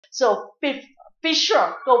So be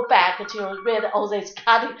sure, go back to read all these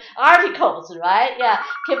articles, right? Yeah,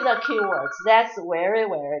 keep the keywords. That's very,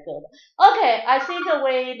 very good. Okay, I think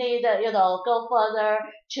we need, go further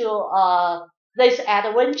to, this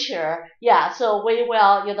adventure. Yeah, so we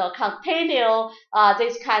will, continue,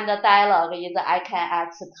 this kind of dialogue in the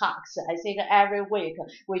ICANX talks. I think every week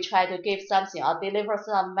we try to give something or deliver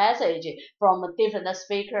some message from different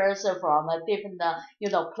speakers from a different,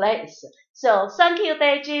 place. So thank you,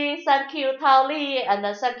 Deji. Thank you, Tao Li, and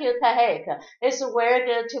thank you, Tahik. It's very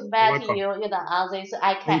good to You're meet welcome. you, on this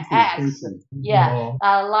I can Thank you. Thank X, you. yeah,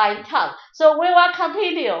 line talk. So we will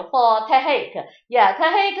continue for Tahik. Yeah,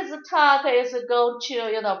 Tahik's talk is going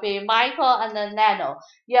to, be Michael and then Nano.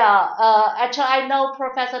 Yeah, actually I know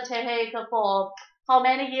Professor Tahik for how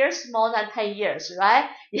many years? More than 10 years, right?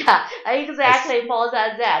 Yeah, Yes. exactly more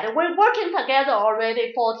than that. We're working together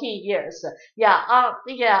already 14 years. Yeah,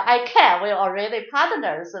 I can. We're already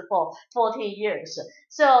partners for 14 years.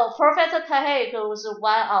 So Professor Tahik was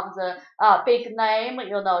one of the big name,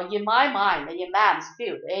 in my mind, in MEMS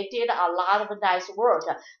field. He did a lot of nice work,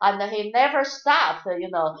 and he never stopped,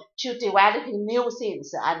 to developing new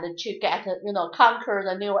things and to get, conquer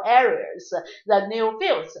the new areas, the new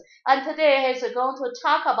fields. And today he's going to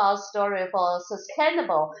talk about story for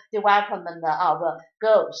sustainable development of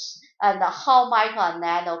goals and how micro and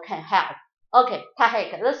nano can help. Okay,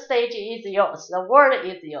 Tahik, the stage is yours. The word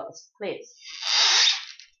is yours, please.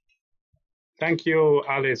 Thank you,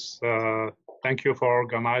 Alice. Thank you for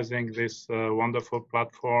organizing this wonderful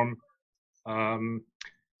platform. Um,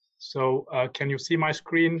 can you see my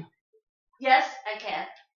screen? Yes, I can.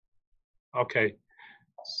 Okay.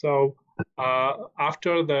 So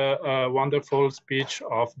after the wonderful speech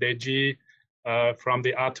of Deji, from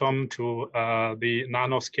the atom to the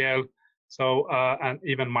nanoscale, and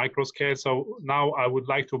even microscale. So now I would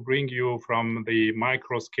like to bring you from the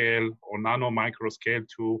microscale or nano microscale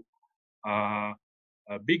to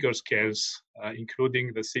bigger scales,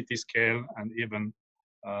 including the city scale and even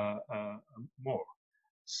more.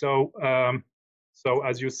 So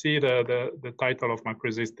as you see, the title of my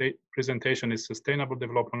presentation is Sustainable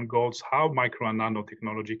Development Goals, How Micro and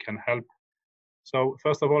Nanotechnology Can Help. So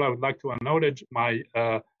first of all, I would like to acknowledge my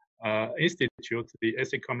institute, the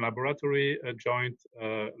ESIEE laboratory, a joint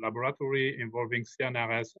laboratory involving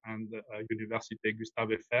CNRS and Université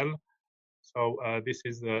Gustave Eiffel. So this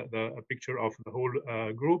is a picture of the whole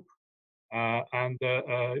group. And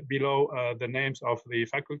below the names of the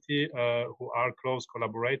faculty who are close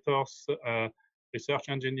collaborators, research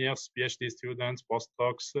engineers, PhD students,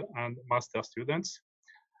 postdocs, and master students.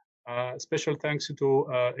 Special thanks to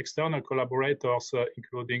external collaborators,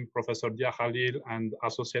 including Professor Dia Khalil and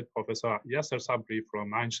Associate Professor Yasser Sabri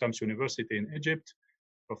from Ain Shams University in Egypt,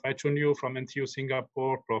 Prof. Chun Yu from NTU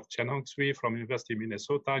Singapore, Prof. Chen Hong Tsui from University of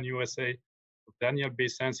Minnesota in USA, Prof. Daniel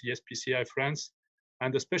Bessens, ESPCI France,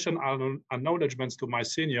 and a special acknowledgements to my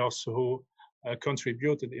seniors who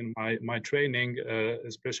contributed in my training,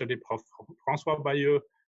 especially Prof. François Bayeux,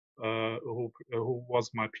 who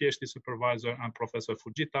was my PhD supervisor, and Professor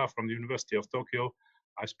Fujita from the University of Tokyo.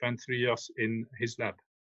 I spent 3 years in his lab.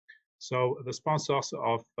 So the sponsors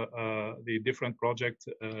of the different projects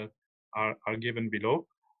are given below.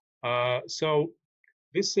 So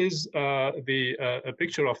this is a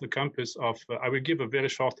picture of the campus of, I will give a very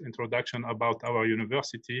short introduction about our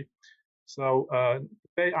university. So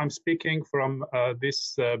today I'm speaking from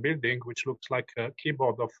this building, which looks like a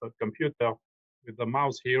keyboard of a computer with the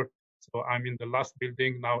mouse here. So I'm in the last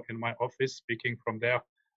building now in my office, speaking from there.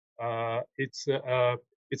 It's a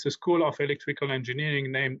school of electrical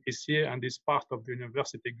engineering named ESIEE, and is part of the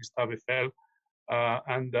Université Gustave Eiffel.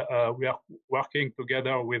 And we are working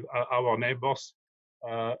together with our neighbors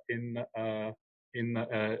in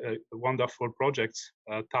wonderful projects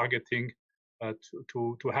targeting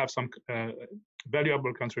to have some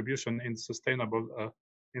valuable contribution in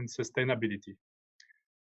sustainability.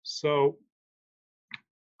 So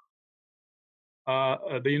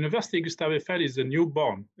the University Gustave Eiffel is a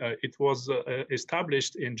newborn. It was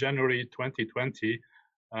established in January 2020,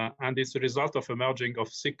 and it's a result of a merging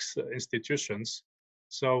of 6 institutions.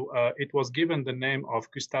 So it was given the name of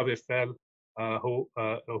Gustave Eiffel, who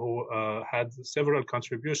had several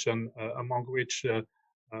contributions, among which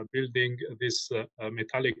building this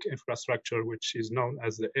metallic infrastructure, which is known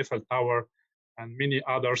as the Eiffel Tower, and many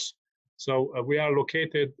others. So we are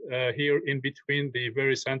located here in between the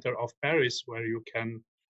very center of Paris, where you can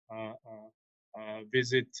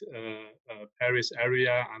visit Paris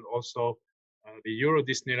area, and also the Euro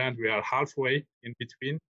Disneyland. We are halfway in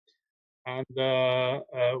between. and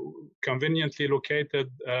conveniently located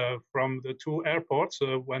from the two airports.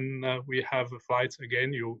 When we have flights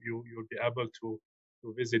again, you'll be able to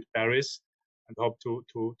visit Paris and hope to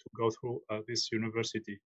go through this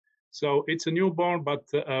university. So it's a newborn, but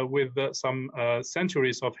with some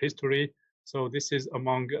centuries of history. So this is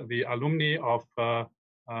among the alumni of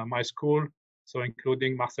my school, so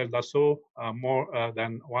including Marcel Dassault, more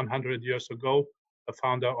than 100 years ago, the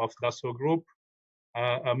founder of Dassault Group.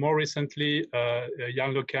 More recently,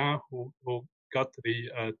 Yann Lequin, who got the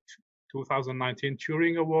 2019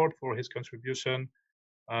 Turing Award for his contribution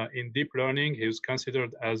in deep learning. He is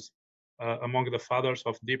considered as among the fathers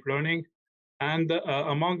of deep learning. And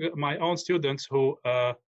among my own students who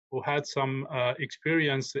had some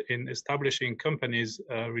experience in establishing companies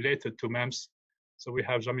related to MEMS. So we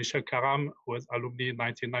have Jean-Michel Karam, who was alumni in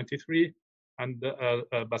 1993, and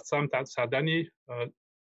Bassam Sadani,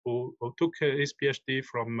 who took his PhD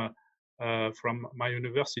from my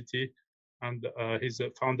university, and he's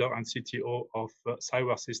a founder and CTO of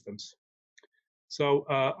Cyber Systems. So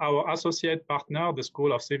our associate partner, the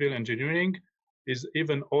School of Civil Engineering, is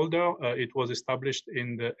even older. It was established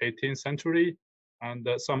in the 18th century, and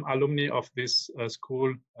some alumni of this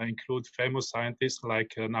school include famous scientists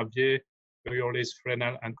like Navier, Coriolis,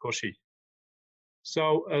 Fresnel, and Cauchy.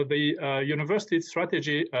 So the university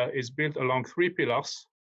strategy is built along three pillars.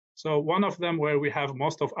 So one of them, where we have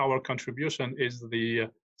most of our contribution, is the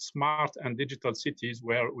smart and digital cities,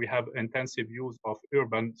 where we have intensive use of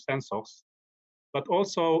urban sensors, but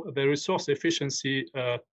also the resource efficiency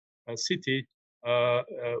city,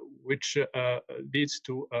 which leads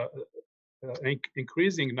to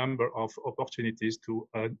increasing number of opportunities to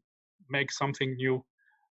make something new.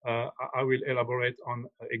 I will elaborate on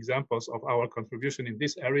examples of our contribution in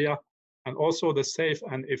this area, and also the safe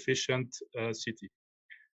and efficient city.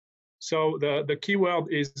 So the key word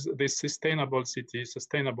is the sustainable city.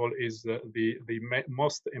 Sustainable is the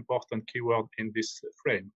most important keyword in this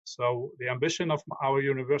frame. So the ambition of our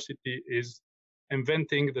university is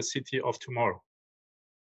inventing the city of tomorrow.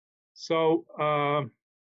 So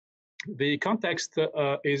the context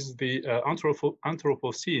is the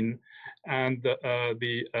Anthropocene and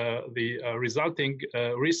the resulting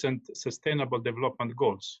recent Sustainable Development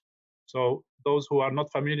Goals. So those who are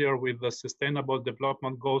not familiar with the Sustainable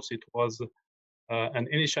Development Goals, it was an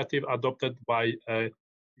initiative adopted by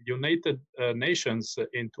United Nations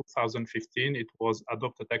in 2015. It was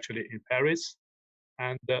adopted actually in Paris,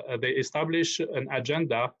 and they established an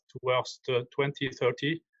agenda towards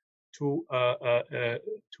 2030 to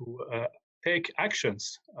take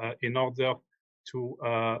actions in order to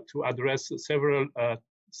address several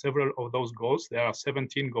of those goals. There are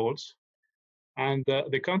 17 goals. And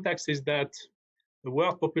the context is that the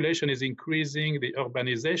world population is increasing, the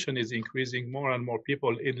urbanization is increasing, more and more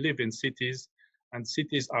people live in cities, and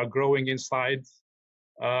cities are growing in size.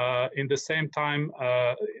 In the same time,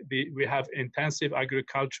 we have intensive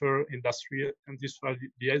agriculture,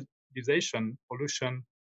 industrialization, pollution,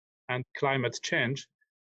 and climate change.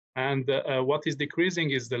 And what is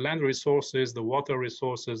decreasing is the land resources, the water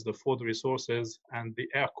resources, the food resources, and the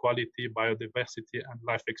air quality, biodiversity, and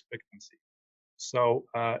life expectancy. So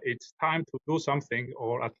it's time to do something,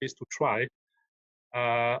 or at least to try.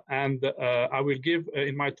 And I will give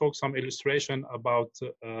in my talk some illustration about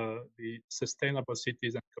the sustainable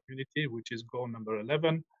cities and community, which is goal number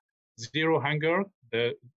 11, zero hunger,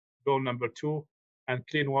 the goal number 2, and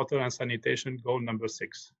clean water and sanitation, goal number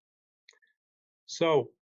 6. So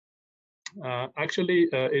actually,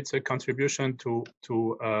 it's a contribution to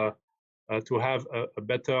have a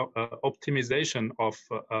better optimization of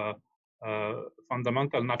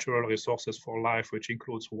fundamental natural resources for life, which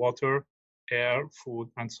includes water, air,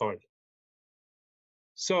 food, and soil.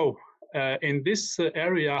 So in this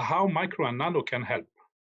area, how micro and nano can help.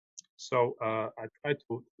 So I try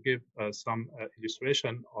to give some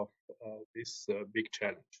illustration of this big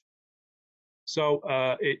challenge. So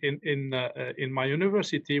in my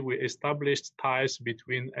university, we established ties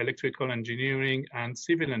between electrical engineering and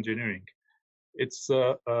civil engineering. It's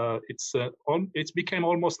became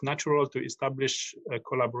almost natural to establish a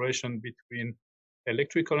collaboration between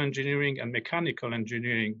electrical engineering and mechanical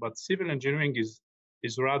engineering, but civil engineering is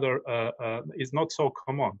rather is not so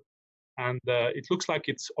common, and it looks like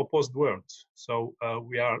it's opposed worlds. So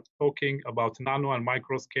we are talking about nano and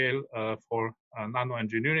micro scale for nano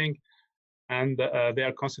engineering, and they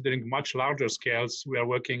are considering much larger scales. We are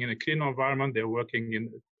working in a clean environment; they're working in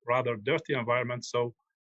rather dirty environment. So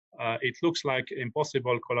it looks like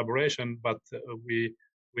impossible collaboration, but we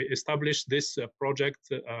established this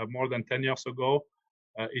project more than 10 years ago.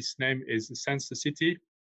 Its name is Sense City.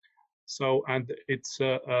 So, and it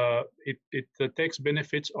takes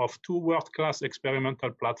benefits of two world-class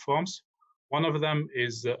experimental platforms. One of them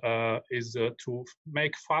is to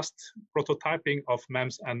make fast prototyping of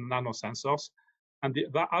MEMS and nanosensors. And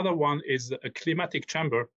the other one is a climatic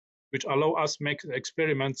chamber, which allow us make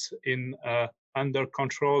experiments in under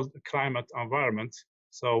controlled climate environment.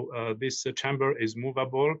 So this chamber is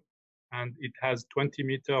movable, and it has 20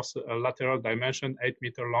 meters lateral dimension, 8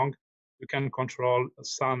 meter long. You can control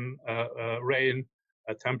sun, rain,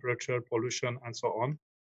 temperature, pollution, and so on.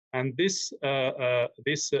 And this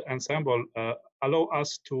ensemble allow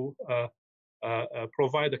us to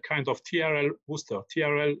provide a kind of TRL booster.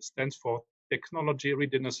 TRL stands for technology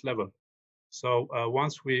readiness level. So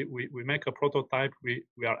once we make a prototype, we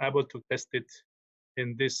are able to test it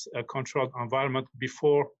in this controlled environment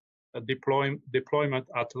before deployment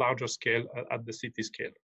at larger scale, at the city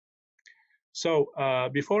scale. So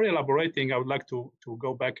before elaborating, I would like to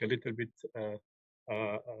go back a little bit, a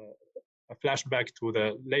flashback to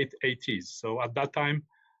the late 80s. So at that time,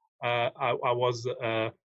 I was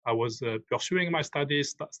pursuing my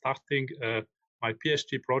studies, starting my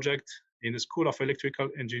PhD project in the School of Electrical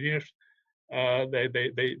Engineers.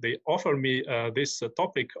 They offer me this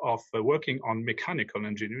topic of working on mechanical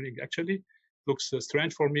engineering. Actually, looks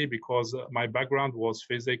strange for me because my background was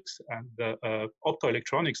physics and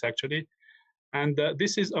optoelectronics, actually. And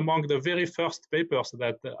this is among the very first papers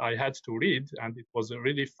that I had to read, and it was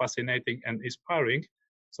really fascinating and inspiring.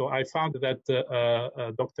 So I found that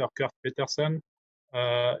Dr. Kurt Peterson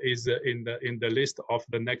is in the list of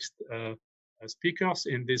the next speakers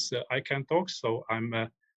in this ICANN talk. So I'm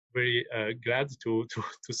very glad to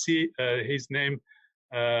see his name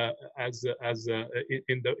in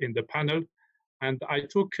the panel. And I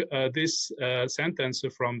took this sentence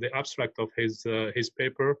from the abstract of his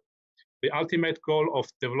paper. The ultimate goal of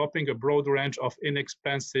developing a broad range of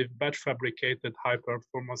inexpensive batch fabricated high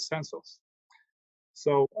performance sensors.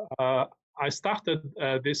 So I started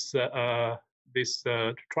this to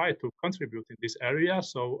try to contribute in this area.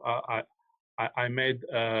 So I made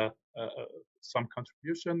some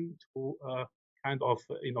contribution to kind of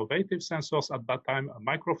innovative sensors at that time, a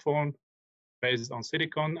microphone based on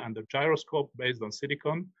silicon and a gyroscope based on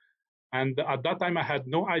silicon. And at that time, I had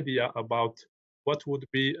no idea about what would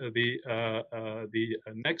be the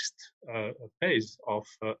next phase of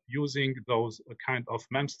using those kind of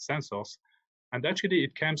MEMS sensors. And actually,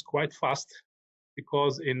 it came quite fast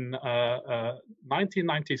because in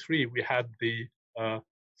 1993, we had the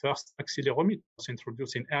first accelerometers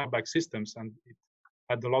introduced in airbag systems, and it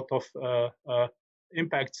had a lot of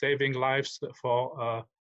impact, saving lives for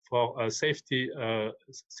safety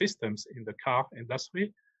systems in the car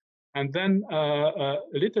industry. And then a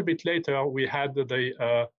little bit later, we had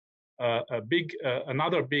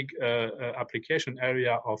another big application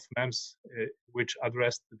area of MEMS, which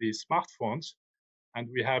addressed the smartphones. And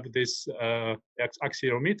we have this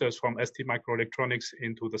accelerometers from STMicroelectronics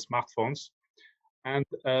into the smartphones. And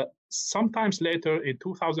sometimes later in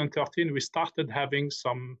 2013, we started having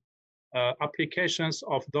some applications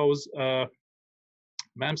of those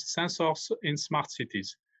MEMS sensors in smart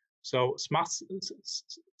cities. So smart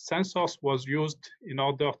sensors was used in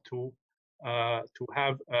order to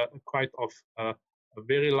have quite of a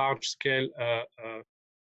very large scale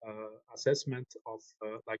assessment of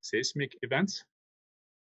like seismic events.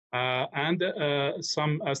 And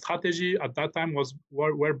some strategy at that time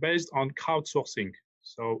were based on crowdsourcing.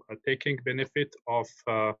 So taking benefit of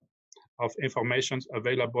information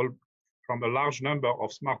available from a large number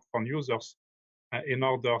of smartphone users in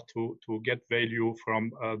order to get value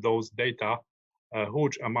from those data, a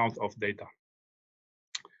huge amount of data.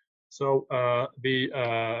 So the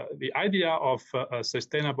idea of a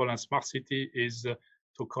sustainable and smart city is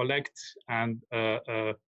to collect and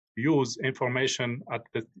use information at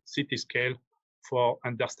the city scale for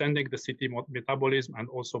understanding the city metabolism and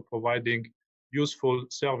also providing useful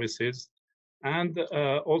services, and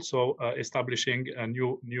also establishing a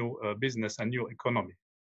new business and new economy.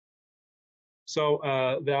 So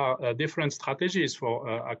there are different strategies for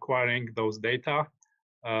acquiring those data.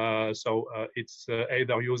 So it's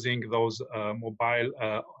either using those mobile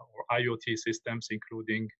or IoT systems,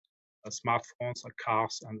 including smartphones,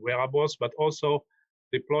 cars, and wearables, but also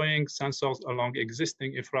deploying sensors along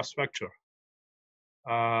existing infrastructure.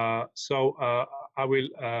 So I will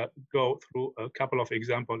go through a couple of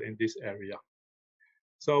examples in this area.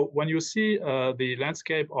 So when you see the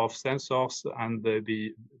landscape of sensors and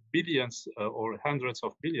the billions or hundreds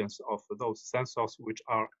of billions of those sensors which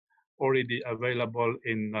are already available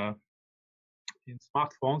in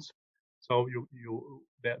smartphones, so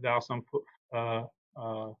there are some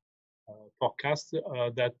forecasts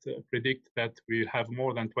that predict that we have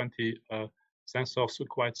more than 20 sensors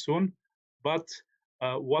quite soon. But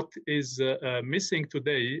what is missing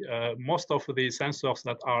today, most of the sensors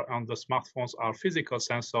that are on the smartphones are physical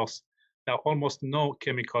sensors. There are almost no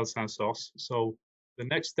chemical sensors. So the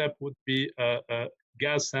next step would be a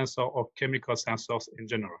gas sensor or chemical sensors in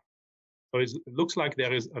general. So it looks like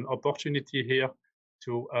there is an opportunity here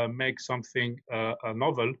to make something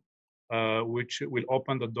novel, which will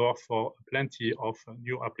open the door for plenty of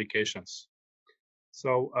new applications.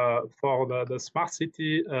 So for the smart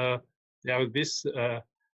city, there is this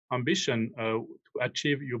ambition to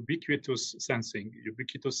achieve ubiquitous sensing.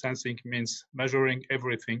 Ubiquitous sensing means measuring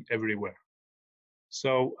everything everywhere.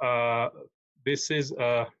 So this is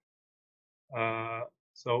an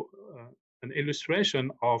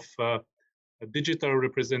illustration of a digital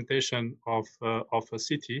representation of a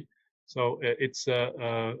city. So it's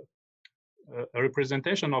a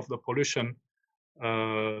representation of the pollution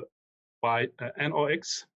by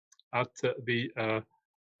NOx at the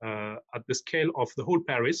scale of the whole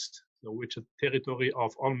Paris, so which is a territory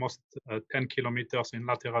of almost 10 kilometers in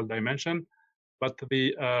lateral dimension. But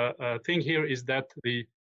the thing here is that the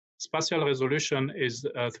spatial resolution is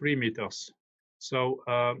 3 meters. So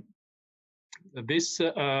this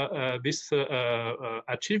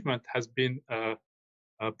achievement has been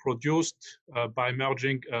produced by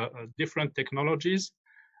merging different technologies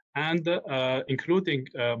and including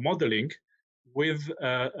modeling with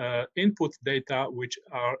input data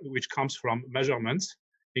which comes from measurements,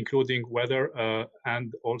 including weather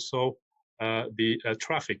and also the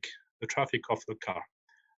traffic of the car.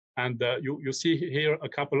 And you see here a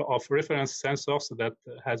couple of reference sensors that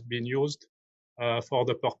has been used for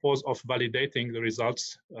the purpose of validating the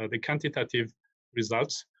results, the quantitative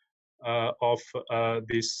results of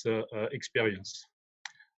this experience.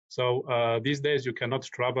 So these days you cannot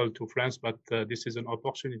travel to France, but this is an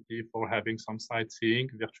opportunity for having some sightseeing,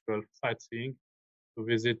 virtual sightseeing, to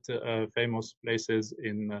visit famous places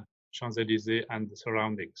in Champs-Élysées and the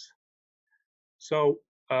surroundings. So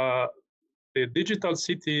the digital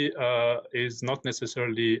city is not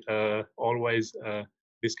necessarily always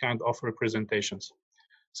this kind of representations.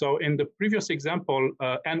 So in the previous example,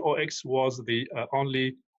 NOx was the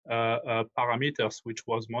only parameters which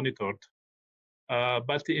was monitored.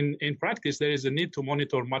 But in practice, there is a need to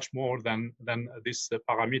monitor much more than this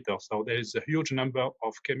parameter. So there is a huge number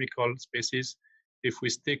of chemical species. If we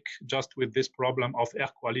stick just with this problem of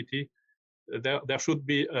air quality, there should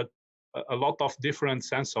be a lot of different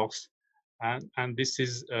sensors. And this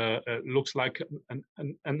is looks like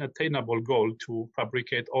an unattainable goal to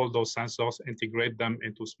fabricate all those sensors, integrate them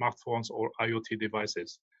into smartphones or IoT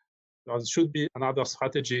devices. There should be another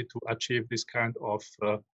strategy to achieve this kind of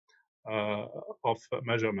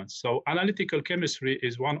measurements. So analytical chemistry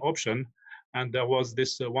is one option, and there was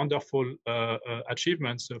this wonderful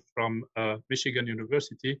achievements from Michigan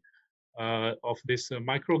University of this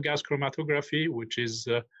microgas chromatography, which is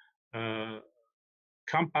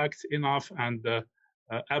compact enough and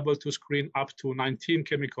able to screen up to 19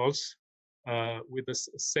 chemicals with the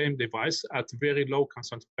same device at very low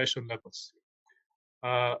concentration levels.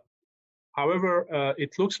 However,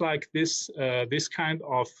 it looks like this kind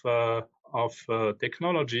of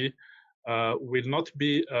technology will not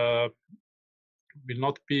be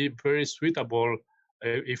very suitable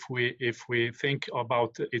if we think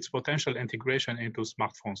about its potential integration into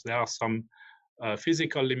smartphones. There are some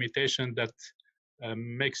physical limitations that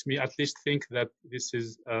makes me at least think that this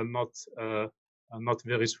is not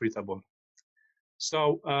very suitable.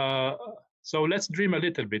 So so let's dream a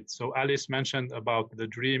little bit. So Alice mentioned about the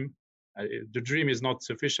dream. The dream is not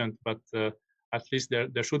sufficient, but at least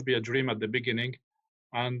there should be a dream at the beginning.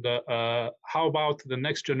 And how about the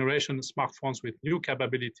next generation smartphones with new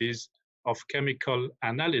capabilities of chemical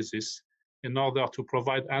analysis in order to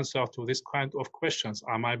provide answer to this kind of questions?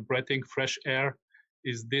 Am I breathing fresh air?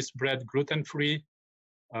 Is this bread gluten-free?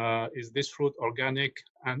 Is this fruit organic?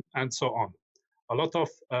 And so on. A lot of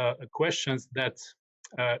questions that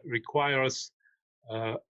requires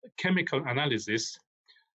chemical analysis.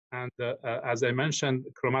 And as I mentioned,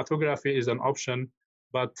 chromatography is an option,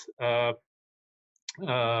 but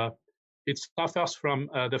it suffers from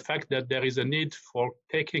the fact that there is a need for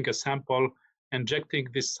taking a sample, injecting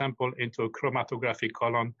this sample into a chromatography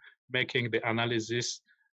column, making the analysis,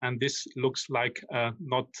 and this looks like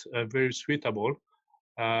not very suitable.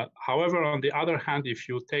 However, on the other hand, if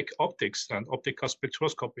you take optics, and optical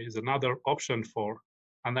spectroscopy is another option for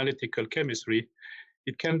analytical chemistry,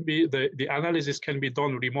 it can be the analysis can be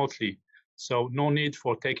done remotely, so no need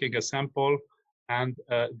for taking a sample, and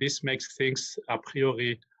this makes things a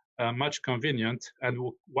priori much convenient, and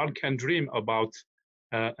one can dream about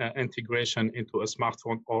integration into a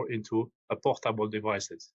smartphone or into a portable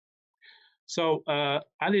devices. So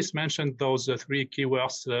Alice mentioned those three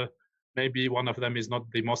keywords. Maybe one of them is not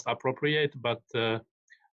the most appropriate, but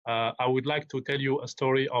I would like to tell you a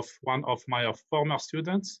story of one of my former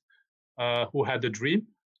students who had a dream,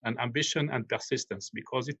 an ambition, and persistence,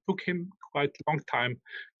 because it took him quite a long time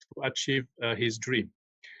to achieve his dream.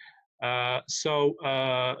 So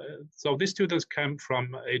these students came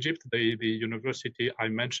from Egypt, the university I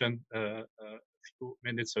mentioned a few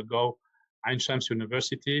minutes ago, Ain Shams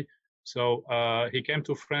University. So he came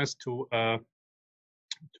to France to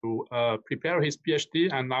prepare his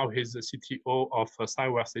PhD, and now he's the CTO of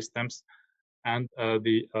Cyber Systems and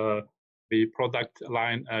the product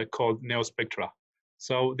line called Neospectra.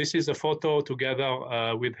 So this is a photo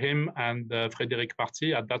together with him and Frédéric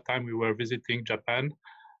Marty. At that time, we were visiting Japan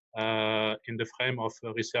in the frame of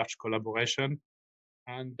a research collaboration.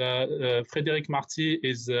 And Frédéric Marty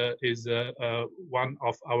is one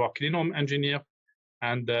of our clean room engineers,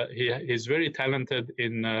 and he is very talented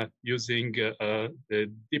in using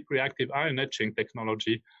the deep reactive ion etching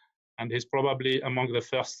technology, and he's probably among the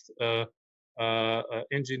first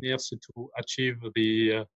engineers to achieve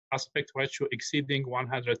the aspect ratio exceeding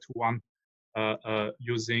 100:1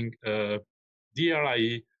 using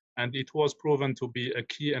DRIE, and it was proven to be a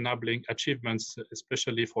key enabling achievements,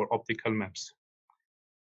 especially for optical MEMS.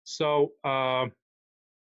 So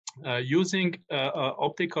using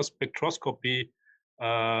optical spectroscopy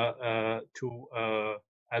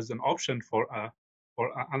as an option for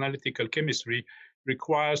analytical chemistry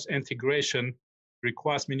requires integration,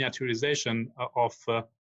 requires miniaturization of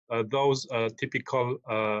those typical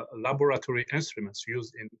laboratory instruments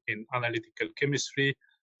used in analytical chemistry.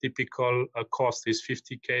 Typical cost is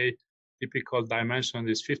 50K, typical dimension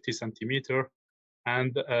is 50 centimeter.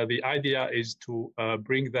 And the idea is to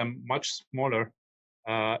bring them much smaller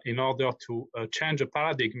in order to change a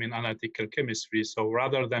paradigm in analytical chemistry. So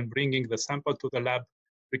rather than bringing the sample to the lab,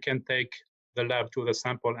 we can take the lab to the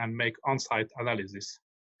sample and make on-site analysis,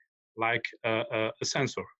 like a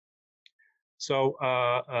sensor. So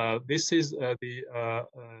this is the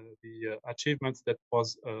achievement that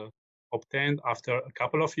was obtained after a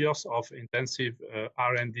couple of years of intensive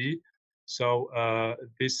R&D. So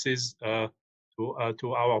this is,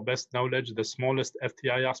 to our best knowledge, the smallest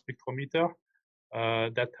FTIR spectrometer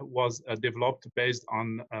that was developed based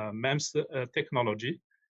on MEMS technology.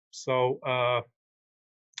 So,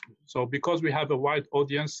 so because we have a wide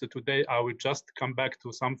audience today, I will just come back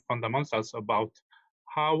to some fundamentals about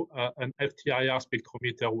how an FTIR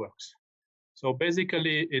spectrometer works. So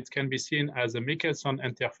basically, it can be seen as a Michelson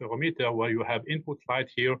interferometer, where you have input light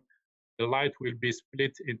here. The light will be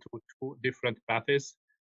split into two different paths.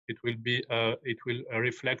 It will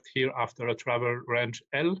reflect here after a travel range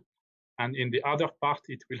L, and in the other part,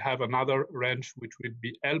 it will have another range which will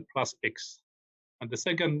be L plus X. And the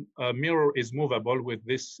second mirror is movable with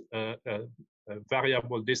this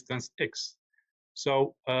variable distance X.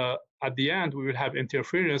 So at the end, we will have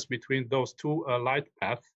interference between those two light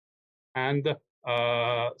paths. And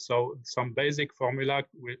so some basic formula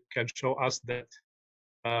can show us that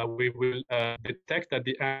we will detect at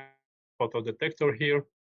the end photodetector here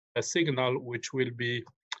a signal which will be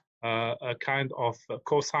a kind of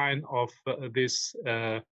cosine of this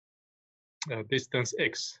distance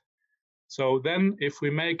X. So then if we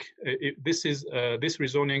make, this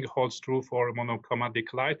reasoning holds true for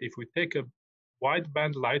monochromatic light. If we take a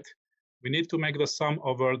wideband light, we need to make the sum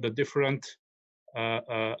over the different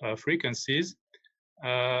frequencies,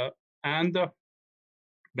 and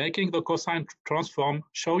making the cosine transform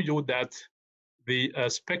show you that the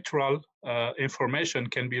spectral information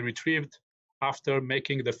can be retrieved after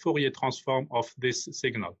making the Fourier transform of this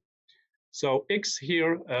signal. So X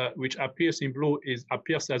here, which appears in blue,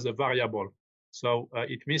 appears as a variable. So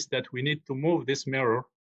it means that we need to move this mirror.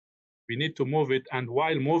 We need to move it, and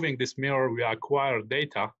while moving this mirror, we acquire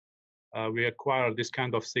data. We acquire this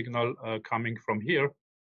kind of signal coming from here.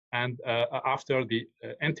 And after the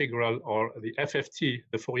integral or the FFT,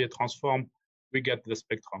 the Fourier transform, we get the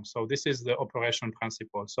spectrum. So this is the operation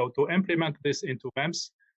principle. So to implement this into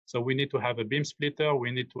MEMS, so we need to have a beam splitter.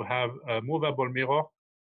 We need to have a movable mirror.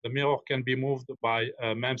 The mirror can be moved by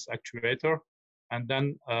a MEMS actuator. And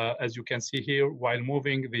then, as you can see here, while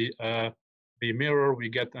moving the mirror, we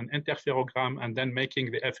get an interferogram, and then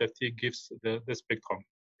making the FFT gives the spectrum.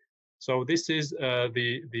 So this is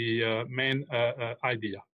the main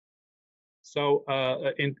idea. So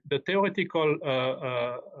in the theoretical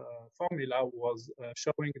formula was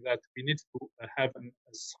showing that we need to have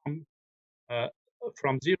some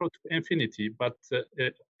from 0 to infinity, but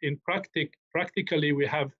practically we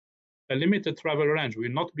have a limited travel range. We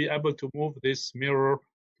will not be able to move this mirror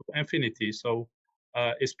to infinity. So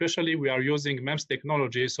especially we are using MEMS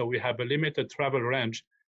technology, so we have a limited travel range,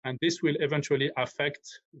 and this will eventually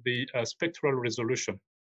affect the spectral resolution.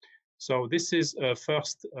 So this is a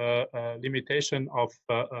first limitation of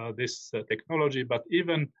this technology, but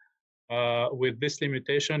even with this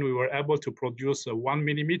limitation, we were able to produce a 1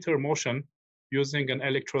 millimeter motion using an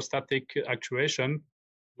electrostatic actuation,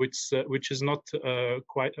 which is not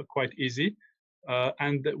quite easy.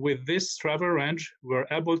 And with this travel range, we're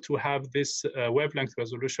able to have this wavelength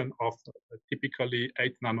resolution of typically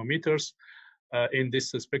 8 nanometers in this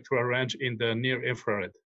spectral range in the near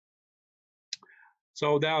infrared.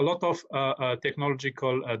 So there are a lot of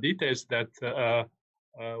technological details that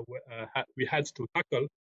we had to tackle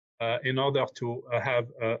in order to have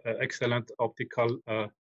excellent optical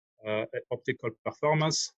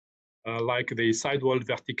performance, like the sidewall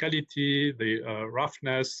verticality, the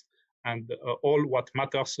roughness, and all what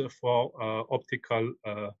matters for optical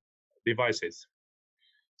devices.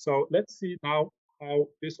 So let's see now how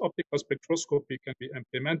this optical spectroscopy can be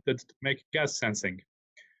implemented to make gas sensing.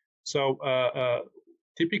 So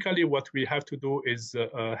typically what we have to do is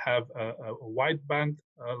have a wideband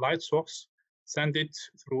light source, send it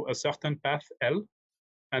through a certain path L,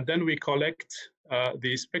 and then we collect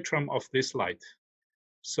the spectrum of this light.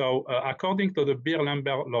 So according to the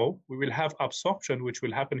Beer-Lambert law, we will have absorption, which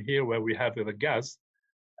will happen here where we have the gas,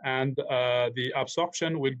 and the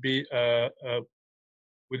absorption will be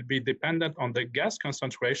dependent on the gas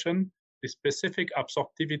concentration, the specific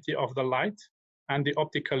absorptivity of the light, and the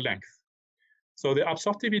optical length. So the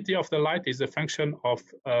absorptivity of the light is a function of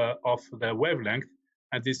the wavelength,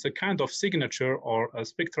 and it's a kind of signature or a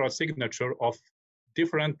spectral signature of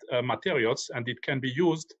different materials, and it can be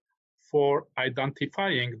used for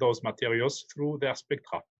identifying those materials through their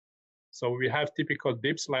spectra. So we have typical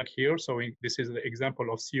dips like here. So this is the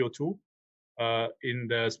example of CO2 in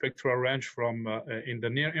the spectral range from in the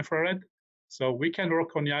near infrared. So we can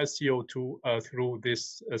recognize CO2 through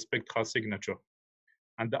this spectral signature.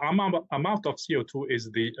 And the amount of CO2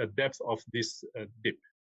 is the depth of this dip.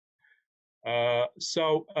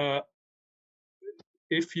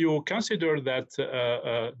 If you consider that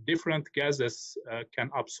different gases can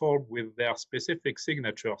absorb with their specific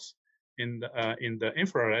signatures in the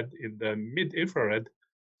infrared, in the mid-infrared,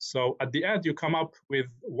 so at the end you come up with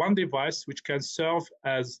one device which can serve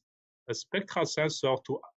as a spectral sensor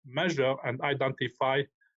to measure and identify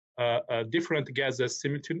different gases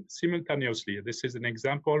simultaneously. This is an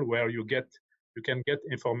example where you can get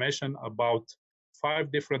information about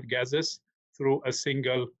 5 different gases through a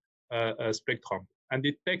single spectrum. And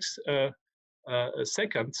it takes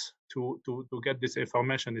seconds to get this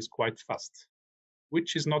information. Is quite fast,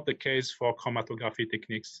 which is not the case for chromatography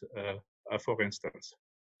techniques, for instance.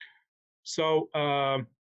 So,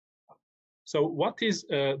 so what is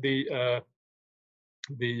the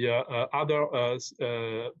other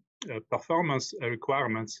performance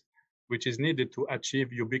requirements which is needed to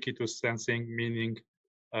achieve ubiquitous sensing, meaning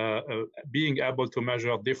being able to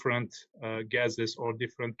measure different gases or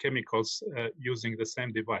different chemicals using the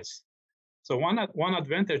same device? So one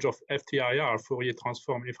advantage of FTIR, Fourier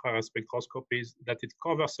transform infrared spectroscopy, is that it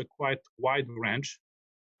covers a quite wide range.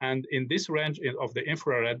 And in this range of the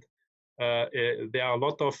infrared, there are a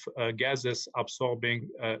lot of gases absorbing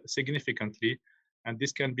significantly. And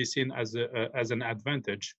this can be seen as an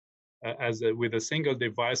advantage with a single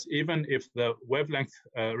device. Even if the wavelength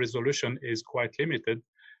resolution is quite limited,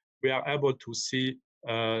 we are able to see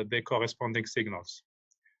the corresponding signals.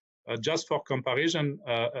 Just for comparison,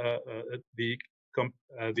 the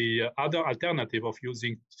other alternative of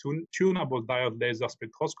using tunable diode laser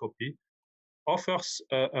spectroscopy offers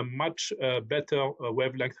a much better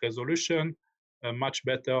wavelength resolution, a much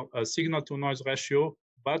better signal-to-noise ratio,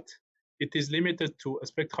 but it is limited to a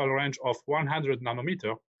spectral range of 100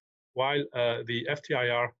 nanometer, while the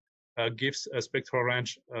FTIR gives a spectral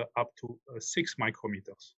range up to 6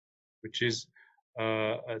 micrometers, which is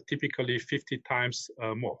typically 50 times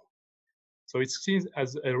more. So it's seen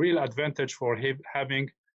as a real advantage for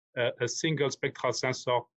having a single spectral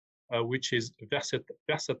sensor which is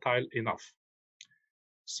versatile enough.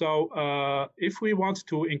 So if we want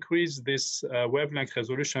to increase this wavelength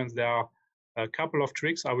resolutions, there are a couple of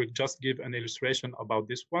tricks. I will just give an illustration about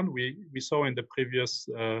this one. We saw in the previous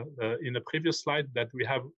slide that we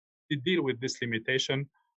have to deal with this limitation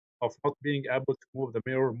of not being able to move the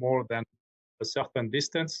mirror more than a certain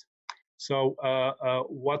distance. So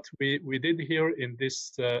what we did here in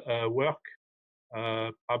this work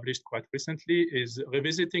published quite recently is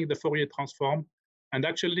revisiting the Fourier transform and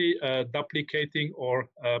actually duplicating or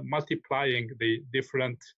multiplying the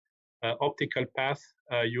different optical path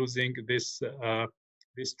using this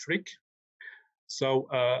trick. So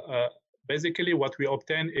basically what we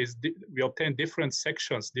obtain is we obtain different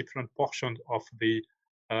sections, different portions of the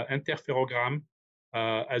interferogram,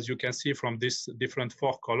 as you can see from these different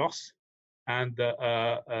 4 colors. And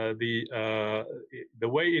the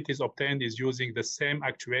way it is obtained is using the same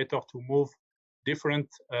actuator to move different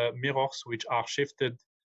mirrors, which are shifted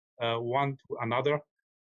one to another.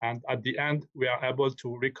 And at the end, we are able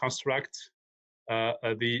to reconstruct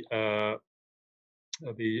the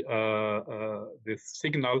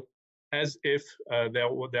signal as if there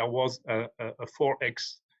was a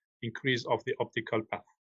 4x increase of the optical path.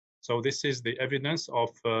 So this is the evidence of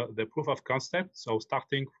the proof of concept. So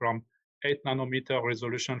starting from 8 nanometer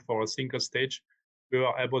resolution for a single stage, we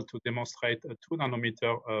were able to demonstrate a 2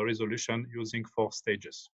 nanometer resolution using 4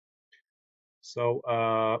 stages. So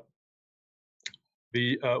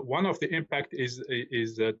one of the impact is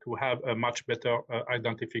to have a much better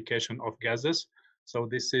identification of gases. So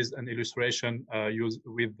this is an illustration used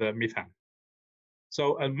with methane.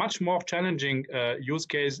 So a much more challenging use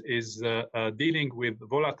case is dealing with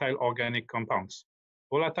volatile organic compounds.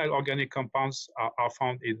 Volatile organic compounds are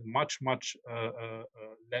found in much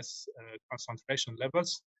less concentration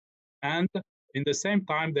levels, and in the same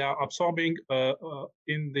time they are absorbing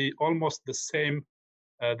in the almost the same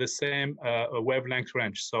wavelength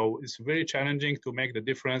range. So it's very challenging to make the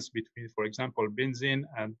difference between, for example, benzene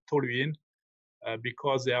and toluene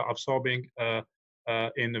because they are absorbing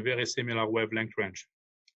in a very similar wavelength range.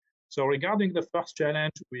 So regarding the first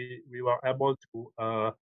challenge, we were able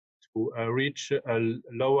to reach a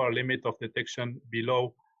lower limit of detection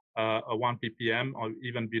below 1 ppm or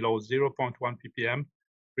even below 0.1 ppm.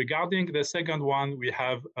 Regarding the second one, we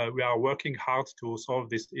are working hard to solve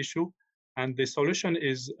this issue, and the solution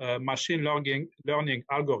is machine learning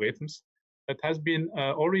algorithms that has been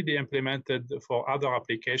already implemented for other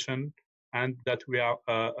applications, and that we are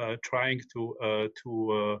trying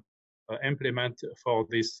to implement for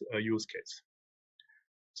this use case.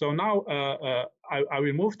 So now I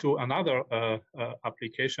will move to another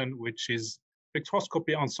application, which is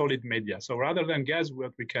spectroscopy on solid media. So rather than gas,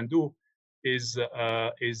 what we can do is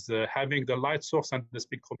having the light source and the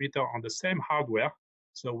spectrometer on the same hardware.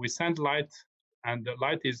 So we send light, and the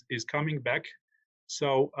light is coming back.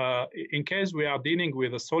 So in case we are dealing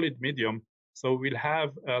with a solid medium, so we'll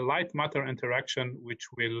have a light matter interaction, which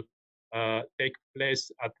will take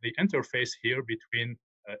place at the interface here between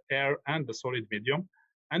air and the solid medium.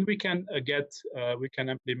 And we can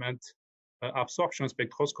implement absorption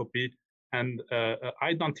spectroscopy and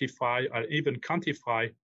identify or even quantify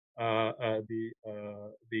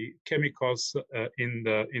the chemicals in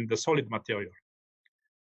the solid material.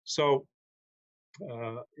 So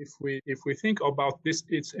if we think about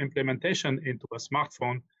its implementation into a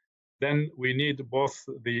smartphone, then we need both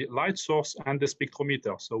the light source and the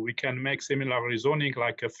spectrometer. So we can make similar reasoning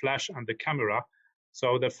like a flash and the camera.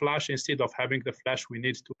 So the flash, instead of having the flash, we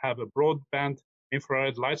need to have a broadband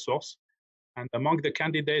infrared light source. And among the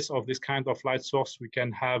candidates of this kind of light source, we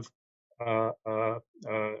can have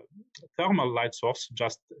thermal light source,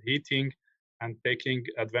 just heating and taking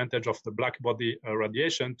advantage of the black body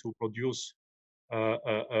radiation to produce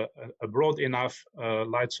a broad enough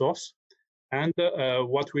light source. And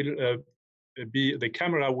what will be the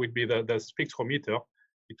camera will be the spectrometer.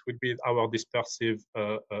 It will be our dispersive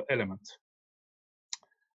element.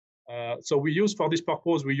 So we use, for this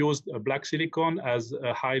purpose, we used black silicon as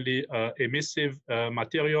a highly emissive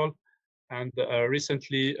material. And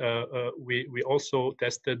recently, we also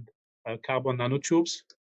tested carbon nanotubes,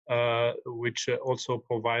 which also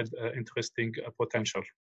provide interesting potential.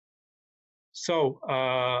 So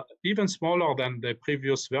even smaller than the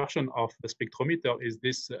previous version of the spectrometer is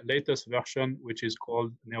this latest version, which is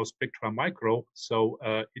called NeoSpectra Micro. So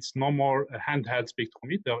it's no more a handheld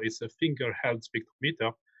spectrometer, it's a finger-held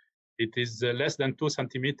spectrometer. It is less than 2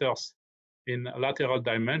 centimeters in lateral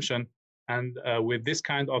dimension. And with this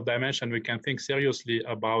kind of dimension, we can think seriously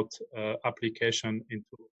about application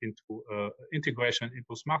into integration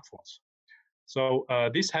into smartphones. So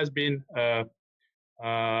this has been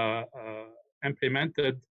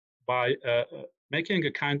implemented by making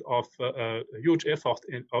a kind of huge effort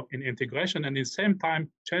in integration, and at the same time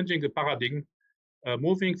changing the paradigm,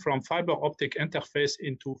 moving from fiber optic interface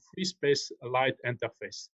into free space light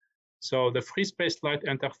interface. So the free space light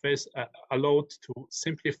interface allowed to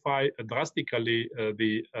simplify drastically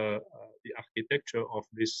the architecture of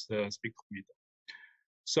this spectrometer.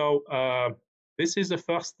 So this is the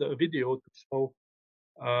first video to show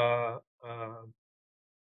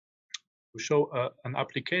show an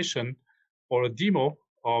application or a demo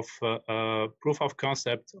of proof of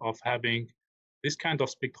concept of having this kind of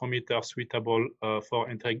spectrometer suitable for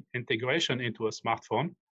integration into a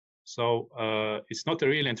smartphone. So it's not a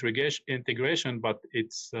real integration, but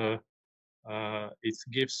it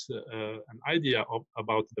gives an idea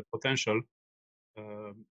about the potential.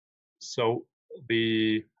 So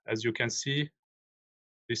as you can see,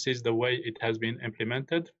 this is the way it has been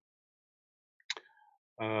implemented.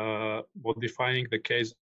 Modifying the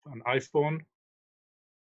case of an iPhone,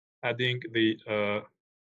 adding the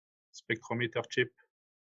spectrometer chip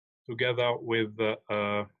together with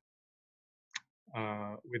a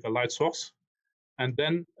light source, and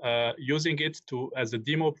then using it as a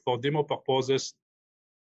demo for demo purposes,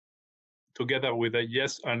 together with a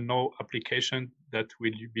yes or no application that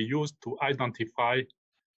will be used to identify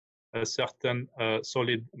a certain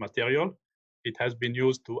solid material. It has been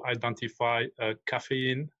used to identify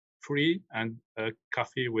caffeine-free and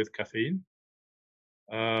coffee with caffeine.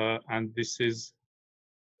 And this is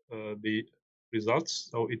the results.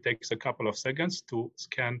 So it takes a couple of seconds to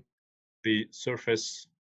scan the surface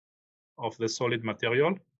of the solid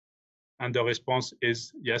material. And the response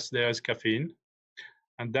is, yes, there is caffeine.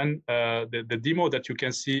 And then the demo that you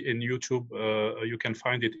can see in YouTube, you can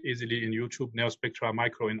find it easily in YouTube, NeoSpectra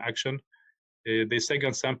Micro in Action. The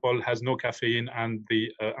second sample has no caffeine, and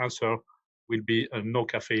the answer will be no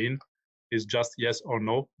caffeine. Is just yes or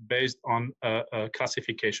no based on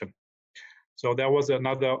classification. So there was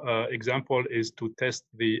another example is to test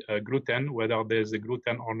the gluten, whether there's a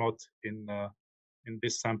gluten or not in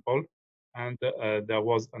this sample. And there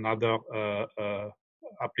was another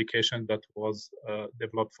application that was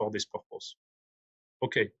developed for this purpose.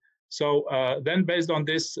 Okay, so then based on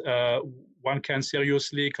this, one can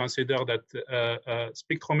seriously consider that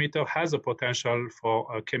spectrometer has a potential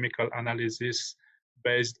for chemical analysis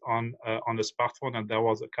based on the smartphone, and there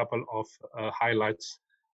was a couple of highlights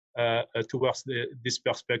towards this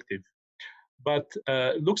perspective. But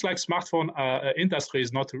looks like smartphone industry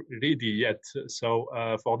is not ready yet. So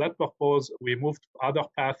for that purpose, we moved to other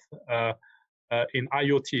path in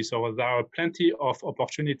IoT. So there are plenty of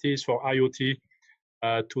opportunities for IoT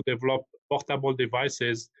to develop portable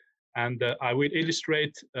devices, and I will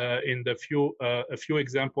illustrate in a few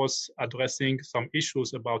examples addressing some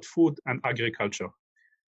issues about food and agriculture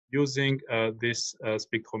using this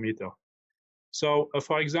spectrometer. So,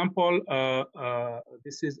 for example,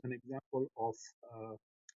 this is an example of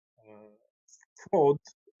fraud,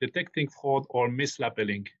 detecting fraud or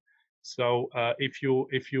mislabeling. So, if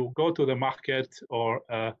you go to the market or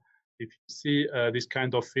if you see this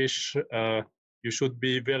kind of fish, you should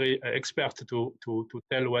be very expert to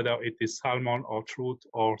tell whether it is salmon or truth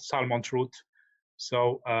or salmon truth.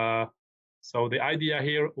 So, so the idea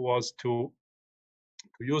here was to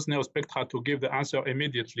use NeoSpectra to give the answer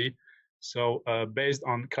immediately. So based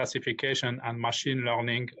on classification and machine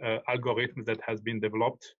learning algorithm that has been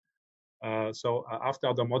developed. So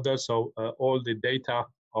after the model, so all the data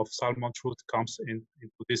of salmon truth comes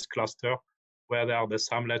into this cluster, where the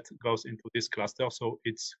samlet goes into this cluster. So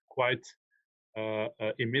it's quite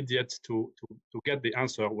immediate to get the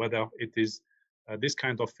answer whether it is this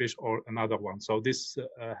kind of fish or another one. So this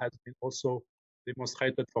has been also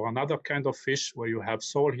demonstrated for another kind of fish where you have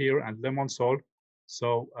sole here and lemon sole.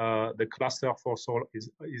 So the cluster for sole is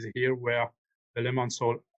here where the lemon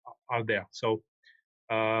sole are there. So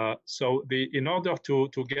in order to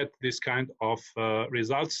get this kind of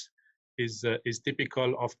results is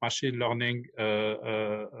typical of machine learning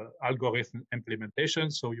algorithm implementation.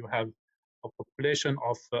 So you have a population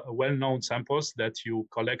of well-known samples that you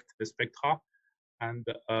collect the spectra, and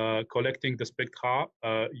collecting the spectra,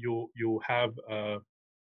 you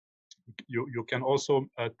can also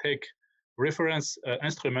take reference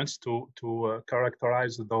instruments to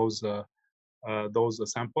characterize those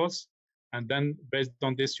samples, and then based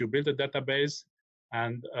on this you build a database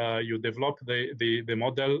and you develop the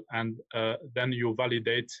model, and then you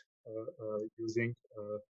validate using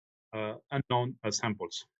unknown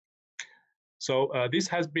samples. So this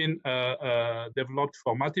has been developed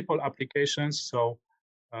for multiple applications. So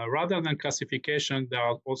rather than classification, there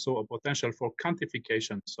are also a potential for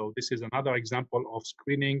quantification. So this is another example of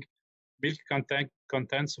screening milk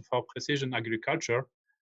contents for precision agriculture.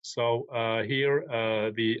 So here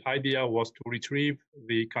the idea was to retrieve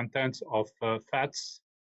the contents of fats,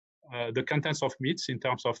 the contents of meats in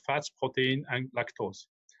terms of fats, protein, and lactose.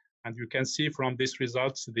 And you can see from these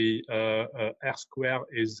results the R square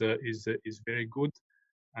is very good,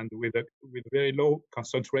 and with very low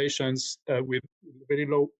concentrations, with very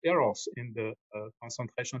low errors in the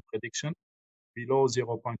concentration prediction, below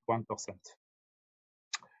 0.1%.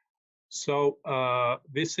 So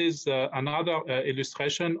this is another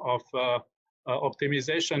illustration of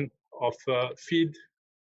optimization of feed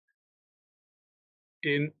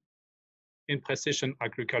in precision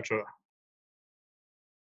agriculture.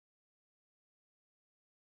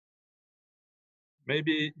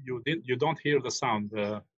 Maybe you don't hear the sound,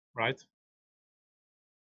 right?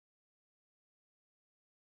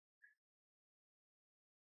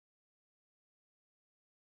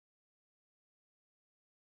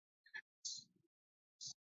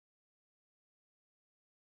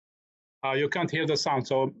 You can't hear the sound,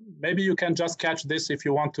 so maybe you can just catch this if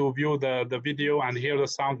you want to view the video and hear the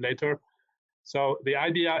sound later. So the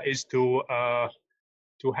idea is to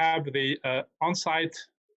have the on-site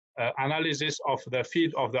analysis of the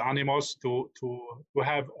feed of the animals to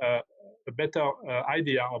have a better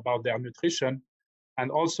idea about their nutrition,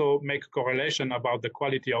 and also make correlation about the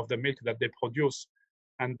quality of the milk that they produce.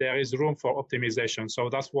 And there is room for optimization. So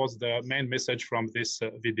that was the main message from this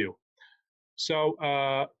video. So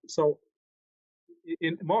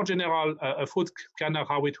in more general, a food scanner,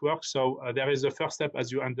 how it works. So there is a first step,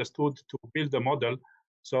 as you understood, to build a model.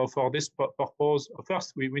 So for this purpose,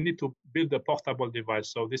 first we need to build a portable device.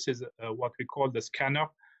 So this is what we call the scanner.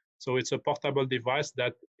 So it's a portable device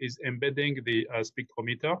that is embedding the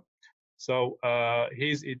spectrometer. So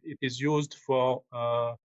it is used for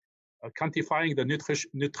quantifying the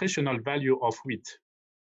nutritional value of wheat.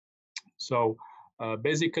 So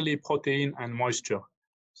basically protein and moisture.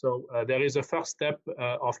 So there is a first step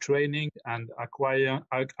of training and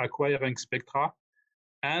acquiring spectra,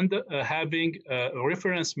 and having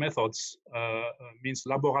reference methods, means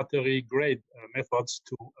laboratory grade methods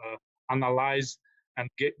to analyze and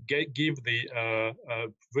give the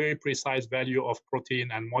very precise value of protein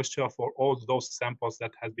and moisture for all those samples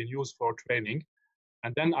that have been used for training.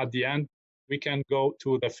 And then at the end, we can go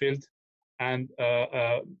to the field and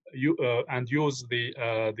use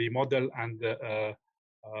the model and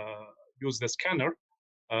use the scanner,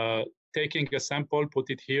 taking a sample,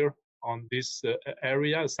 put it here on this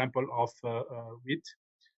area, a sample of wheat,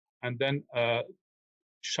 and then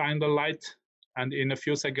shine the light, and in a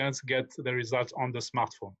few seconds get the results on the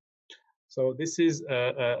smartphone. So this is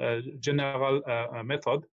a general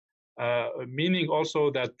method, meaning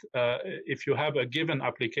also that if you have a given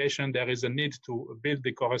application, there is a need to build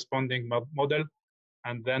the corresponding model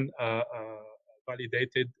and then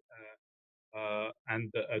validate it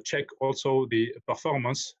and check also the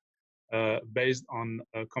performance based on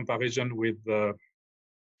comparison with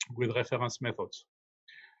reference methods.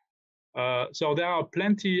 So there are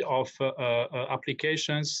plenty of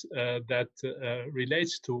applications that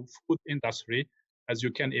relates to food industry. As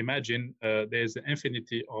you can imagine, there's an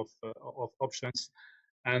infinity of options,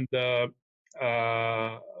 and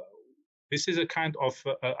this is a kind of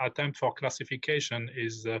attempt for classification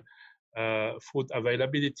is food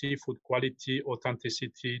availability, food quality,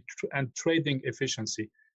 authenticity, and trading efficiency.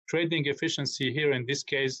 Trading efficiency here in this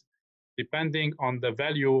case, depending on the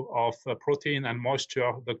value of protein and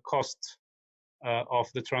moisture, the cost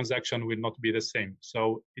of the transaction will not be the same.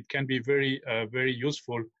 So it can be very, very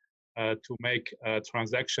useful to make a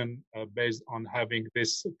transaction based on having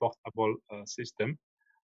this portable system.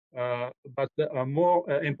 But more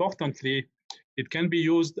importantly, it can be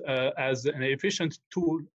used as an efficient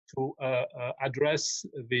tool to address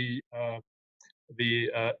the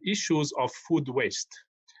issues of food waste.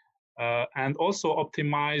 And also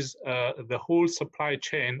optimize the whole supply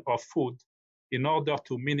chain of food in order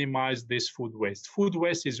to minimize this food waste. Food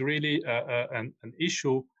waste is really an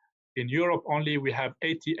issue. In Europe only, we have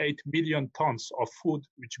 88 million tons of food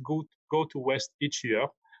which go to waste each year.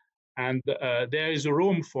 And there is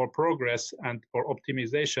room for progress and for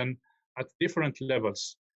optimization at different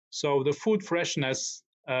levels. So the food freshness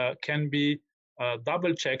can be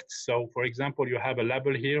double checked. So for example, you have a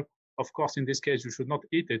label here. Of course, in this case, you should not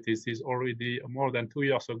eat it. This is already more than 2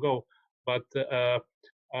 years ago. But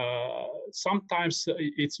sometimes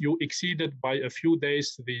you exceeded by a few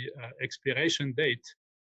days the expiration date,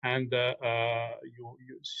 and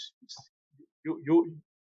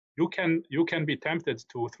you can be tempted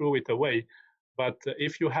to throw it away. But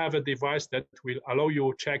if you have a device that will allow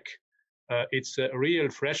you to check its real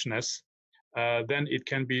freshness, then it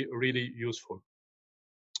can be really useful.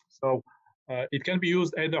 So it can be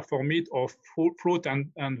used either for meat or fruit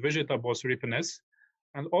and vegetables ripeness.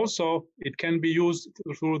 And also it can be used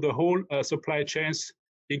through the whole supply chains,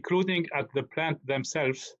 including at the plant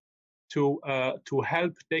themselves, to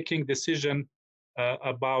help taking decision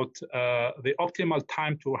about the optimal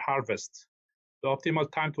time to harvest. The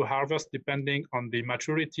optimal time to harvest depending on the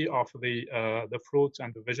maturity of the fruits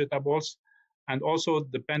and the vegetables, and also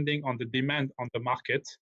depending on the demand on the market.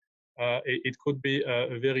 it could be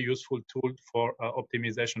a very useful tool for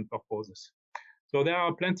optimization purposes. So there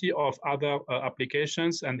are plenty of other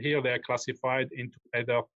applications, and here they are classified into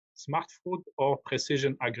either smart food or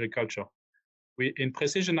precision agriculture. In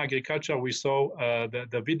precision agriculture, we saw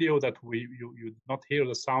the video that you did not hear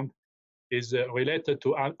the sound is related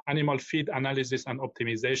to animal feed analysis and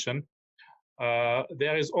optimization.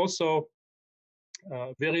 There is also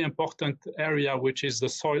a very important area, which is the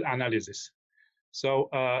soil analysis. So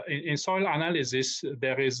in soil analysis,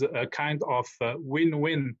 there is a kind of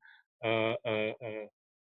win-win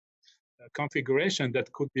configuration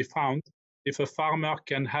that could be found if a farmer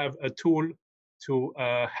can have a tool to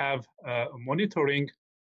have monitoring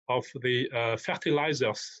of the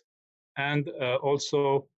fertilizers and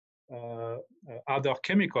also other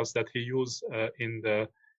chemicals that he uses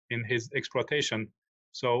in his exploitation.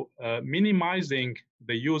 So minimizing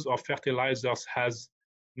the use of fertilizers has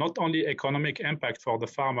not only economic impact for the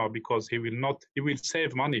farmer, because he will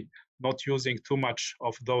save money not using too much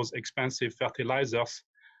of those expensive fertilizers,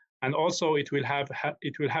 and also it will have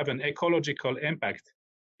an ecological impact,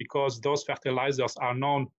 because those fertilizers are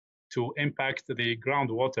known to impact the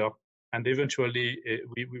groundwater, and eventually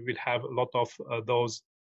we will have a lot of those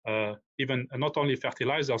even not only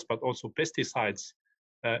fertilizers but also pesticides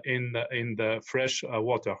in the fresh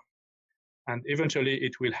water, and eventually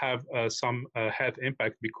it will have some health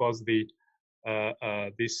impact, because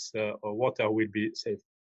this water will be safe.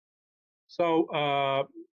 So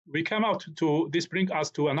we come out to this brings us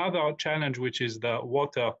to another challenge, which is the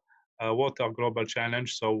water global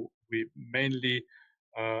challenge. So we mainly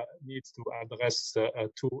need to address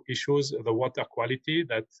two issues: the water quality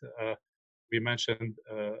that we mentioned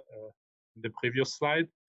in the previous slide,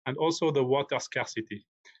 and also the water scarcity.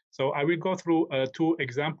 So I will go through two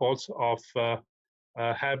examples of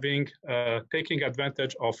taking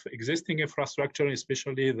advantage of existing infrastructure,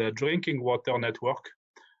 especially the drinking water network,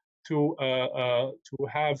 to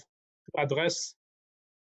address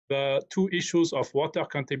the two issues of water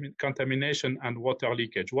contamination and water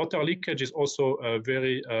leakage. Water leakage is also a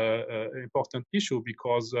very important issue,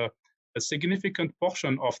 because a significant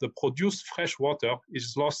portion of the produced fresh water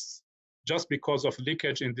is lost just because of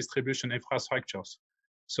leakage in distribution infrastructures.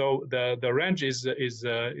 So the range is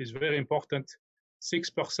very important.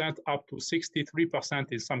 6% up to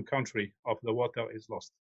 63% in some country of the water is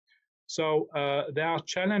lost. So there are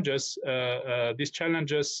challenges. These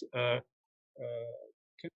challenges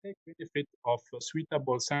can take benefit of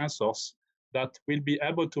suitable sensors that will be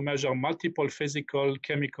able to measure multiple physical,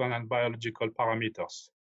 chemical, and biological parameters.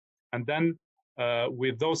 And then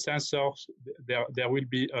with those sensors, there will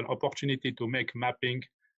be an opportunity to make mapping.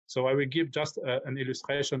 So I will give just an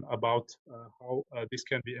illustration about how this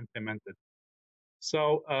can be implemented.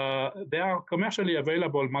 So there are commercially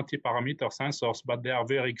available multi-parameter sensors, but they are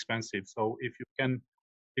very expensive. So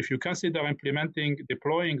if you consider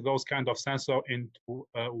deploying those kind of sensor into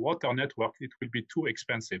a water network, it will be too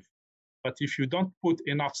expensive. But if you don't put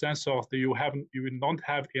enough sensors, you will not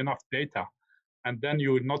have enough data, and then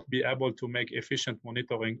you will not be able to make efficient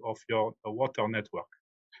monitoring of your water network.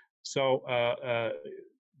 So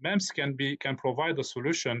MEMS can provide a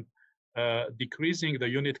solution, decreasing the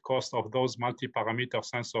unit cost of those multi-parameter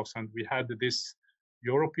sensors. And we had this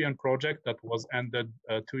European project that was ended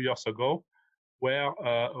 2 years ago, where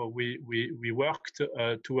we worked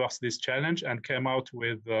towards this challenge and came out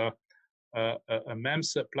with a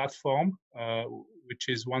MEMS platform, which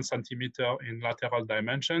is 1 centimeter in lateral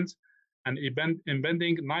dimensions, and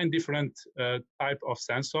embedding 9 different type of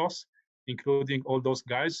sensors, including all those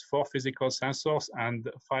guys, 4 physical sensors and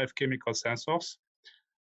 5 chemical sensors.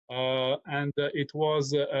 And it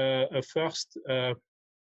was a first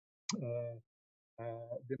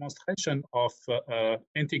demonstration of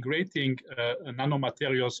integrating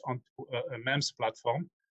nanomaterials onto a MEMS platform.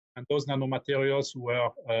 And those nanomaterials were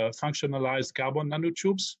functionalized carbon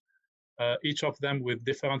nanotubes, each of them with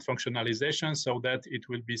different functionalizations, so that it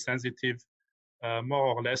will be sensitive more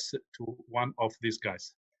or less to one of these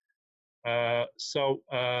guys. So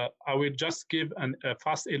I will just give a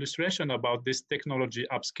fast illustration about this technology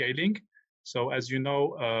upscaling. So as you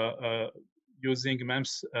know, using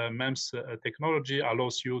MEMS technology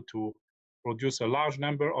allows you to produce a large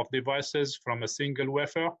number of devices from a single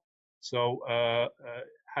wafer. So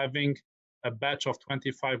having a batch of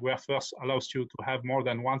 25 wafers allows you to have more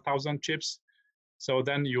than 1,000 chips. So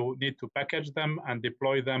then you need to package them and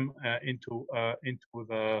deploy them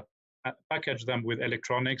package them with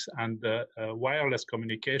electronics and wireless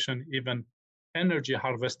communication, even energy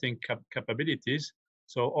harvesting capabilities.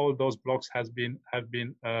 So all those blocks have been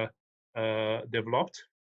developed.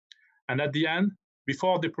 And at the end,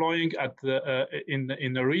 before deploying at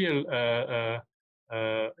in a real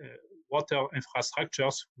water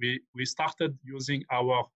infrastructures, we started using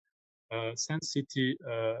our Sensity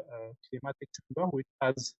climatic chamber, which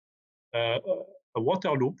has a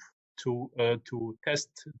water loop to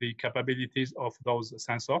test the capabilities of those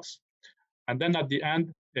sensors. And then at the end,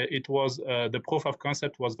 it was the proof of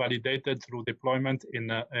concept was validated through deployment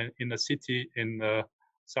in a city in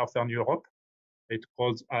Southern Europe. It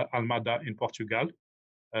was Almada in Portugal.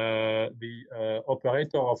 The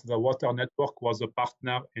operator of the water network was a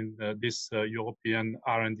partner in this European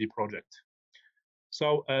R&D project. So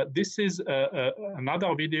this is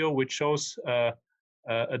another video which shows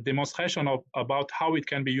a demonstration about how it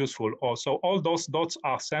can be useful. Also, all those dots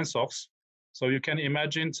are sensors. So you can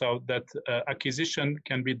imagine so that acquisition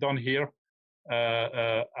can be done here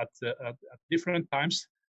at different times.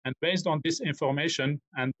 And based on this information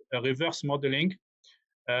and reverse modeling,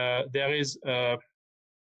 there is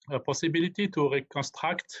a possibility to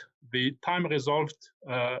reconstruct the time-resolved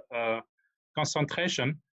concentration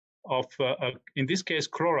of, in this case,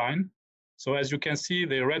 chlorine. So as you can see,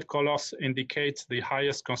 the red colors indicate the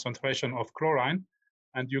highest concentration of chlorine,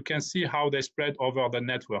 and you can see how they spread over the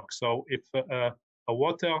network. So if a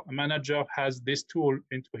water manager has this tool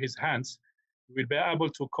into his hands, he will be able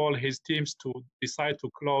to call his teams to decide to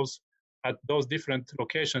close at those different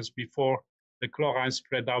locations before the chlorine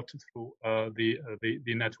spread out through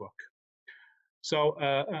the network. So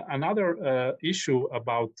another issue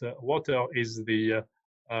about water is the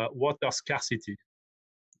water scarcity.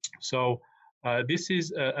 So this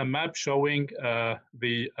is a map showing on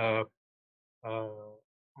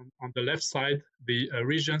the left side the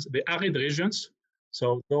regions, the arid regions.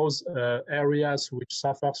 So those areas which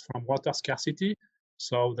suffers from water scarcity.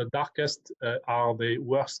 So the darkest are the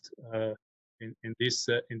worst in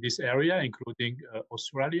this area, including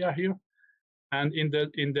Australia here. And in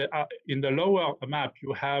the lower map,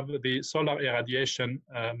 you have the solar irradiation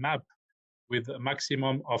map with a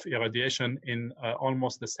maximum of irradiation in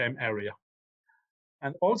almost the same area.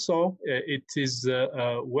 And also, it is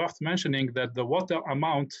worth mentioning that the water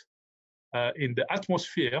amount in the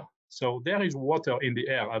atmosphere, so there is water in the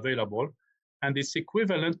air available, and it's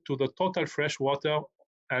equivalent to the total fresh water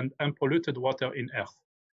and unpolluted water in Earth.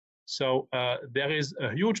 So there is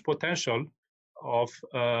a huge potential of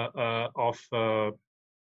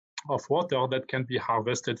water that can be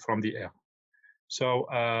harvested from the air. So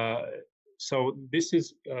so this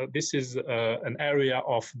is an area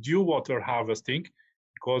of dew water harvesting,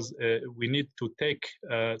 because we need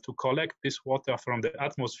to collect this water from the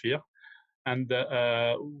atmosphere. And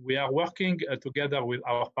we are working together with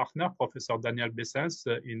our partner, Professor Daniel Bessens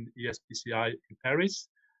in ESPCI in Paris.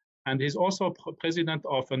 And he's also president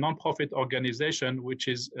of a non-profit organization which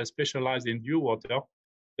is specialized in dew water.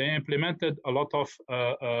 They implemented a lot of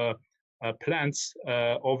plants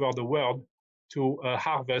over the world to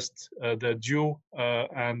harvest the dew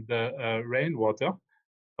and rainwater.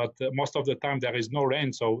 But most of the time there is no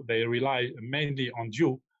rain, so they rely mainly on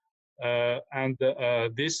dew. And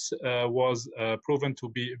this was proven to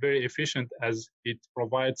be very efficient, as it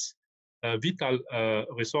provides vital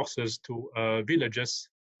resources to villages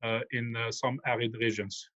in some arid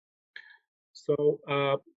regions. So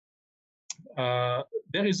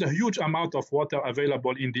there is a huge amount of water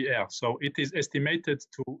available in the air. So it is estimated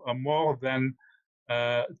to more than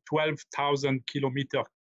 12,000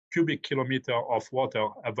 cubic kilometer of water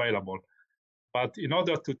available. But in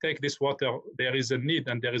order to take this water, there is a need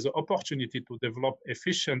and there is an opportunity to develop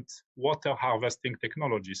efficient water harvesting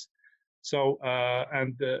technologies. So,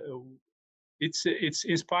 it's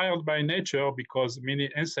inspired by nature, because many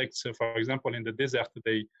insects, for example, in the desert,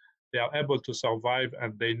 they are able to survive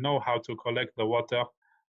and they know how to collect the water,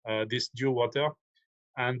 this dew water.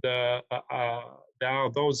 And there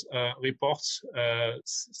are those reports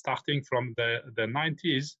starting from the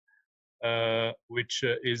 90s, which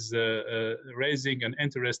is raising an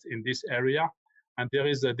interest in this area. And there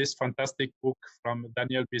is this fantastic book from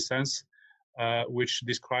Daniel Bessens, which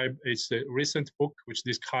it's a recent book which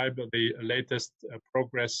describes the latest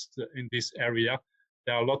progress in this area.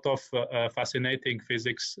 There are a lot of fascinating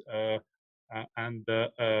physics and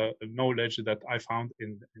knowledge that I found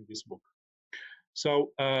in this book.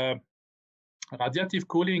 So radiative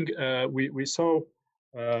cooling, we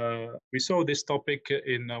saw this topic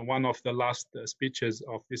in one of the last speeches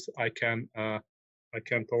of this ICANN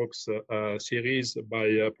Talks series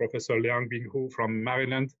by Professor Liang Binghu from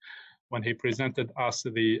Maryland, when he presented us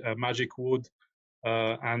the magic wood.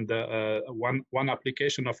 And one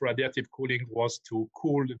application of radiative cooling was to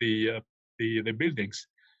cool the buildings.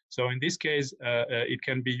 So in this case, it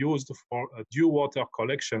can be used for dew water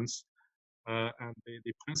collections and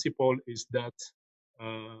the principle is that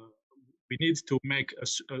we need to make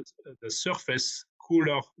the surface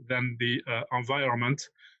cooler than the environment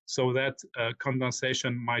so that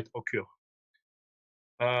condensation might occur.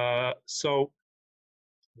 So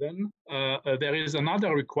then there is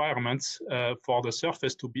another requirement for the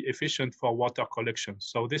surface to be efficient for water collection.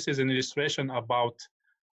 So this is an illustration about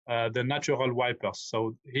the natural wipers.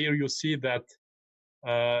 So here you see that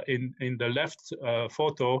in the left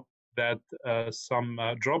photo that some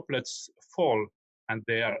droplets fall and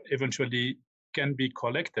they are eventually can be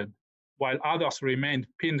collected, while others remain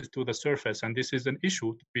pinned to the surface. And this is an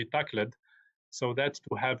issue to be tackled, so that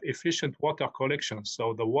to have efficient water collection.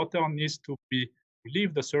 So the water needs to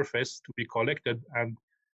leave the surface to be collected and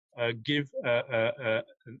give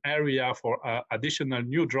an area for additional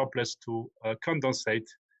new droplets to condensate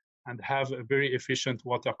and have a very efficient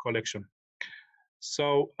water collection.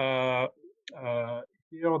 So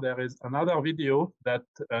here there is another video that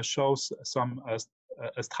shows some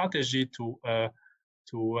a strategy to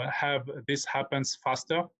have this happens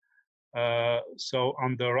faster. So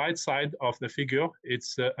on the right side of the figure,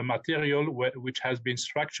 it's a material which has been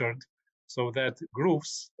structured so that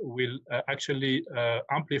grooves will actually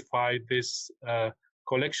amplify this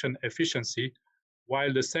collection efficiency,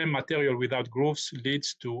 while the same material without grooves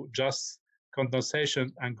leads to just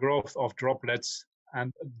condensation and growth of droplets,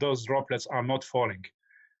 and those droplets are not falling.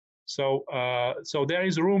 So, so there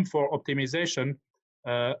is room for optimization,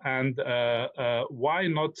 and why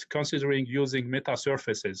not considering using meta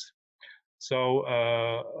surfaces? So,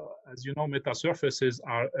 as you know, meta surfaces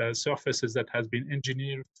are surfaces that has been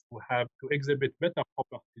engineered to exhibit better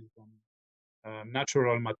properties than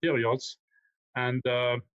natural materials. And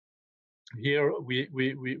here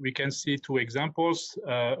we can see two examples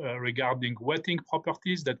regarding wetting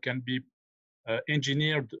properties that can be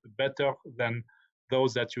engineered better than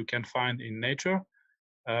those that you can find in nature.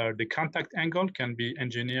 The contact angle can be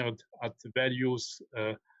engineered at values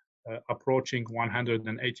approaching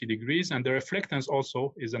 180 degrees, and the reflectance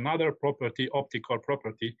also is another property, optical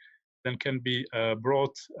property, that can be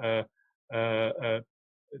brought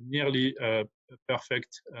nearly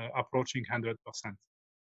perfect, approaching 100%.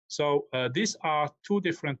 So these are two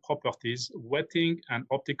different properties, wetting and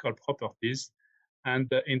optical properties. And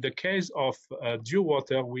in the case of dew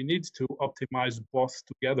water, we need to optimize both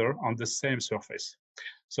together on the same surface.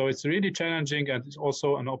 So it's really challenging, and it's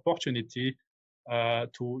also an opportunity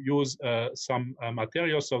to use some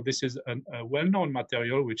materials. So this is a well-known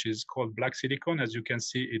material, which is called black silicon. As you can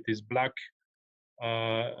see, it is black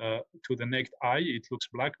to the naked eye. It looks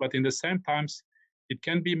black, but in the same times, it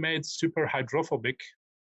can be made super hydrophobic.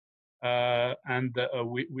 But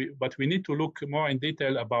we need to look more in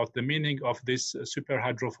detail about the meaning of this super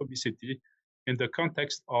hydrophobicity in the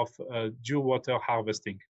context of dew water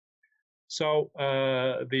harvesting. So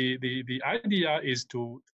the idea is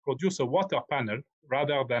to produce a water panel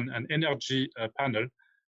rather than an energy panel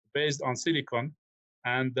based on silicon,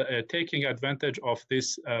 and taking advantage of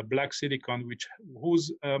this black silicon,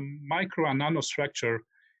 whose micro and nano structure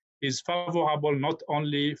is favorable not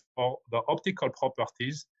only for the optical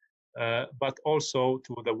properties, but also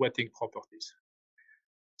to the wetting properties.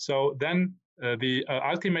 So then the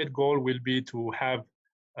ultimate goal will be to have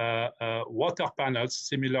water panels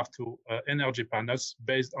similar to energy panels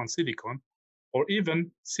based on silicon, or even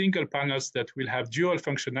single panels that will have dual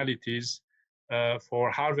functionalities for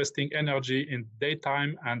harvesting energy in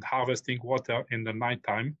daytime and harvesting water in the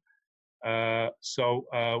nighttime. So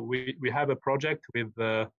we have a project with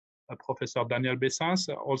Professor Daniel Bessens,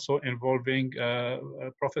 also involving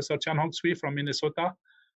Professor Tianhong Cui from Minnesota.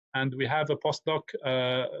 And we have a postdoc,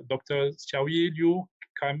 Dr. Xiaoyi Liu,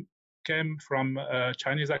 came from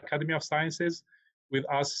Chinese Academy of Sciences with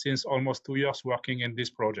us since almost 2 years working in this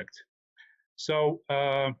project. So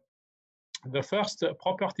the first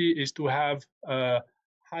property is to have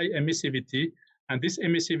high emissivity, and this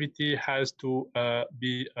emissivity has to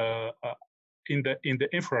be in the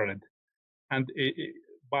infrared. And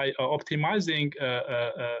by optimizing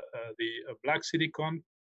the black silicon,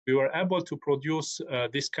 we were able to produce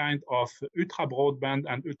this kind of ultra broadband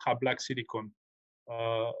and ultra black silicon.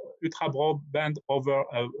 Ultra broadband over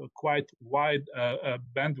a quite wide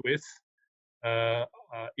bandwidth,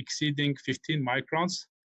 exceeding 15 microns,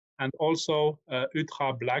 and also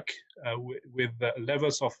ultra black with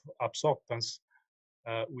levels of absorbance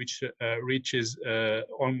which reaches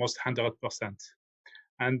almost 100%.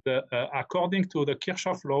 And according to the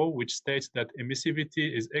Kirchhoff law, which states that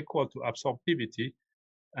emissivity is equal to absorptivity,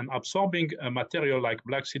 an absorbing material like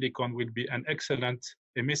black silicon will be an excellent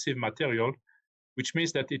emissive material, which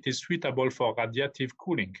means that it is suitable for radiative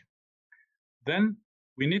cooling. Then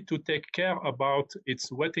we need to take care about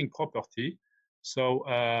its wetting property. So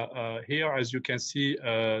here, as you can see,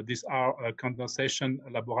 these are condensation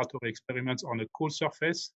laboratory experiments on a cool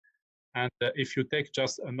surface. And if you take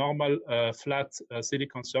just a normal flat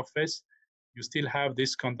silicon surface, you still have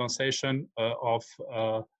this condensation of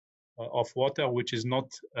water, which is not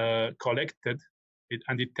collected.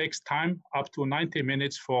 And it takes time, up to 90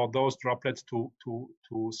 minutes, for those droplets to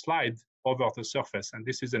slide over the surface. And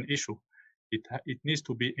this is an issue. It needs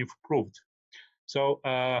to be improved. So,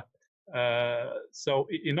 so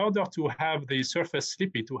in order to have the surface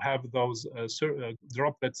slippy, to have those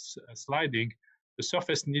droplets sliding, the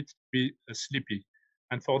surface needs to be slippy.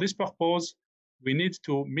 And for this purpose, we need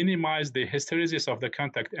to minimize the hysteresis of the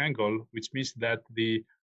contact angle, which means that the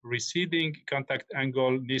receding contact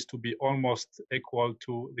angle needs to be almost equal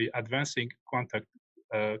to the advancing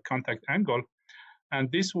contact angle.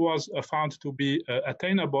 And this was found to be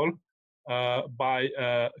attainable by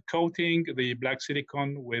coating the black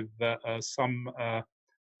silicon with some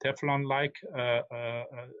Teflon-like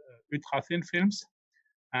ultra-thin films.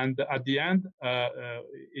 And at the end,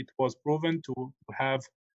 it was proven to have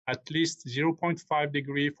at least 0.5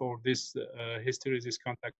 degree for this hysteresis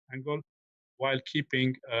contact angle, while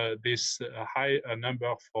keeping this high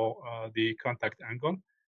number for the contact angle,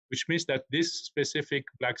 which means that this specific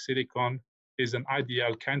black silicon is an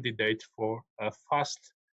ideal candidate for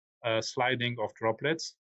fast sliding of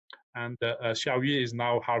droplets. And Xiaoyi is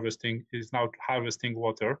now harvesting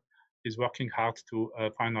water, is working hard to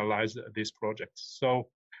finalize this project. So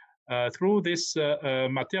through this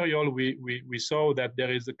material, we saw that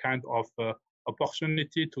there is a kind of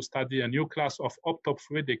opportunity to study a new class of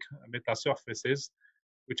optofluidic metasurfaces,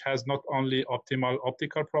 which has not only optimal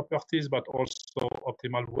optical properties, but also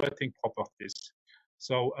optimal wetting properties.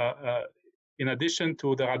 So in addition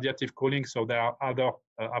to the radiative cooling, so there are other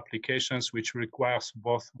applications which requires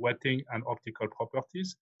both wetting and optical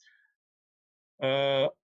properties.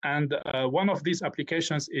 And one of these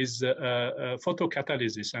applications is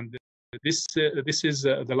photocatalysis. And this is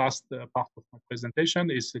the last part of my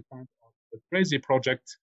presentation, is a kind of a crazy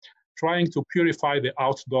project trying to purify the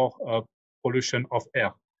outdoor pollution of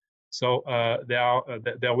air. So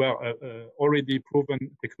there were already proven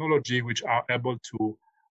technology which are able to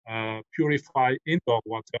purify indoor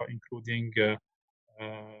water, including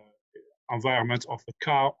environments of a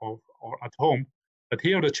car or at home. But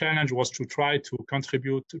here the challenge was to try to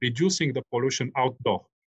contribute to reducing the pollution outdoor,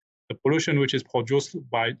 the pollution which is produced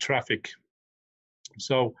by traffic.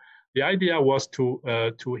 So the idea was to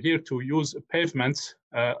use pavements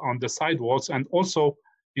on the sidewalks and also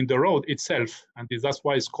in the road itself, and that's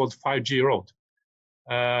why it's called 5G road.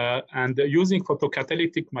 And using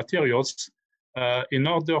photocatalytic materials in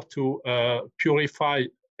order to purify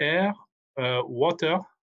air, water,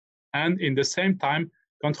 and in the same time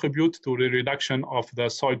contribute to the reduction of the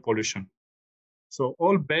soil pollution. So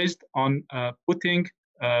all based on putting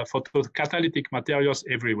photocatalytic materials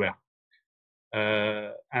everywhere.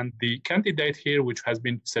 And the candidate here, which has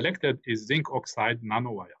been selected, is zinc oxide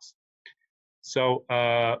nanowires. So,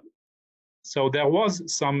 so there was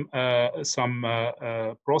some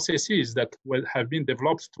processes that have been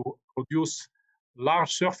developed to produce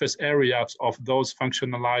large surface areas of those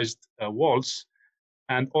functionalized walls,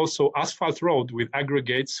 and also asphalt road with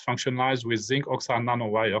aggregates functionalized with zinc oxide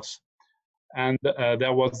nanowires. And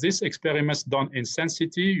there was this experiment done in Sun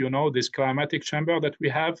City, you know, this climatic chamber that we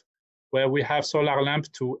have, where we have solar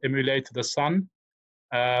lamp to emulate the sun.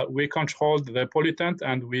 We controlled the pollutant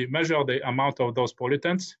and we measure the amount of those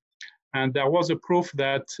pollutants. And there was a proof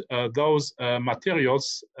that those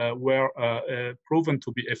materials were proven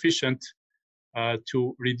to be efficient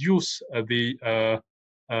to reduce the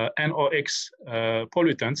NOx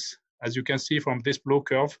pollutants. As you can see from this blue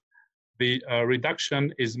curve, the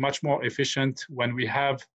reduction is much more efficient when we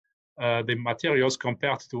have the materials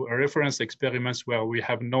compared to a reference experiments where we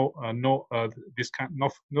have not this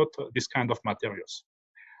kind of materials.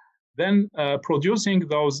 Then producing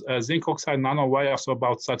those zinc oxide nanowires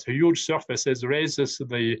about such huge surfaces raises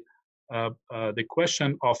the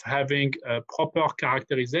question of having a proper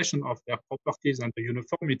characterization of their properties and the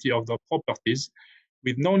uniformity of the properties,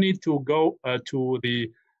 with no need to go to the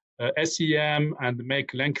SEM and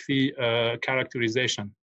make lengthy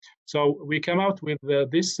characterization. So we came out with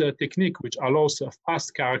this technique which allows a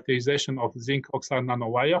fast characterization of zinc oxide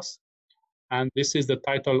nanowires. And this is the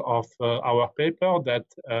title of our paper, that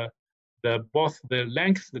both the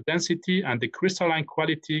length, the density, and the crystalline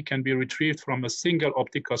quality can be retrieved from a single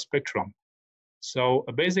optical spectrum. So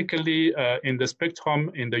basically, in the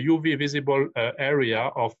spectrum, in the UV visible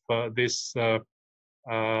area of this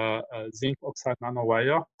zinc oxide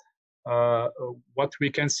nanowire, what we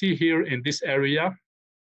can see here in this area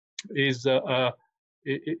is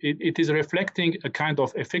it is reflecting a kind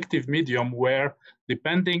of effective medium where,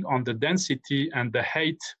 depending on the density and the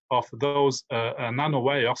height of those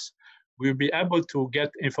nanowires, we'll be able to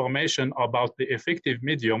get information about the effective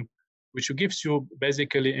medium, which gives you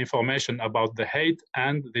basically information about the height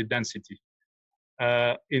and the density.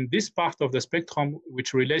 In this part of the spectrum,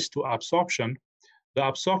 which relates to absorption, the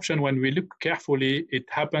absorption, when we look carefully, it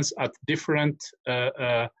happens at different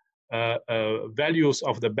values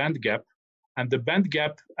of the band gap. And the band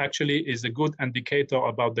gap actually is a good indicator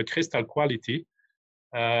about the crystal quality.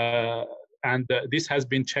 This has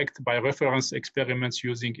been checked by reference experiments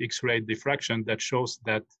using X-ray diffraction that shows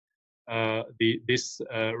that this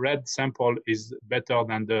red sample is better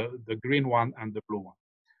than the green one and the blue one.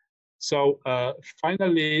 So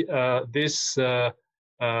finally, this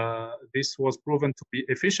was proven to be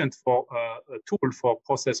efficient for a tool for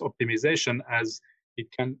process optimization, as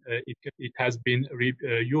it has been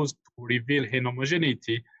used to reveal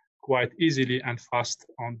inhomogeneity quite easily and fast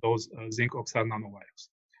on those zinc oxide nanowires.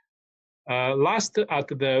 Last, at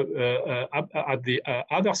the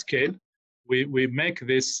other scale, we make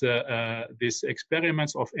this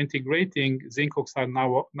experiments of integrating zinc oxide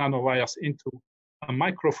nanowires into a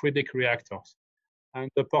microfluidic reactors. And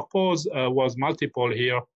the purpose was multiple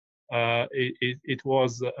here. It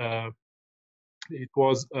was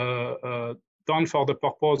done for the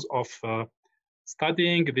purpose of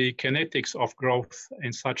studying the kinetics of growth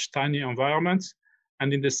in such tiny environments.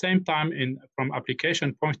 And in the same time, from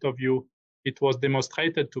application point of view, it was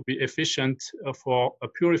demonstrated to be efficient for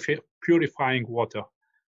purifying water.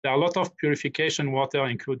 There are a lot of purification water,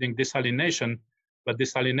 including desalination, but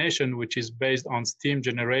desalination, which is based on steam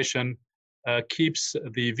generation, keeps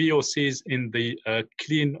the VOCs in the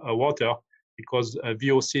clean water, because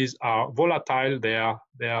VOCs are volatile.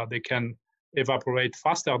 They can evaporate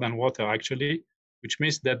faster than water, actually, which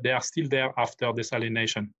means that they are still there after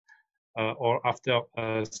desalination or after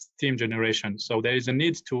steam generation. So there is a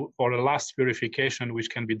need for a last purification, which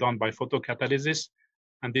can be done by photocatalysis,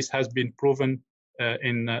 and this has been proven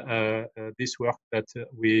in this work that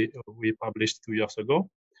we published 2 years ago.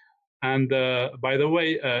 And by the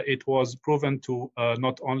way, it was proven to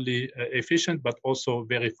not only efficient, but also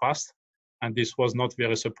very fast. And this was not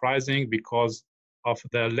very surprising because of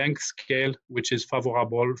the length scale, which is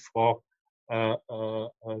favorable for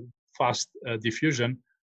fast diffusion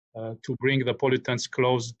to bring the pollutants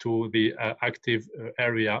close to the active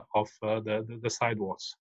area of the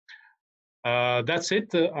sidewalls. That's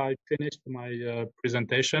it. I finished my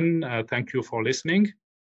presentation. Thank you for listening.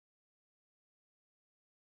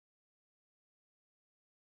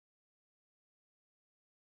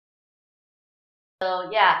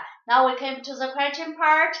 So yeah, now we came to the question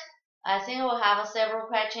part. I think we have several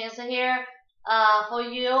questions here. For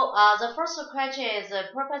you, the first question is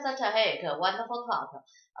Professor Tarik, wonderful talk.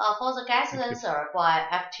 For the gas sensor by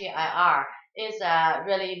FTIR is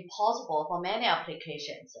really impossible for many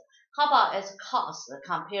applications. How about its cost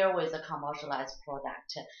compared with the commercialized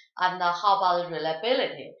product? And how about the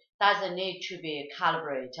reliability? Does it need to be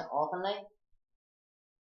calibrated oftenly?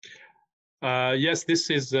 Yes, this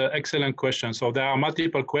is an excellent question. So there are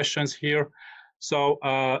multiple questions here. So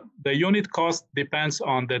the unit cost depends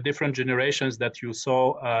on the different generations that you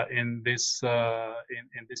saw in this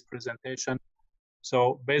presentation.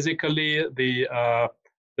 So basically, the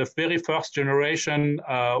very first generation,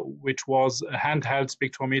 which was a handheld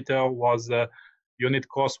spectrometer, unit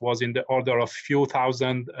cost was in the order of few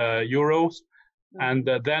thousand euros. And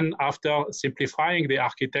then after simplifying the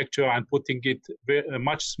architecture and putting it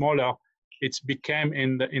much smaller, it became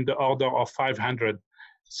in the order of 500.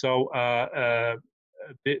 So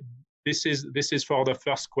this is for the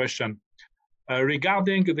first question.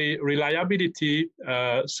 Regarding the reliability,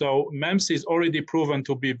 so MEMS is already proven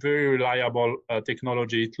to be very reliable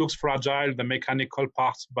technology. It looks fragile, the mechanical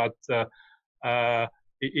parts, but the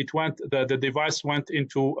device went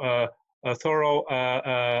into a thorough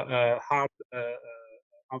hard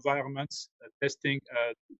environments testing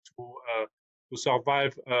to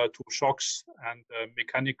survive to shocks and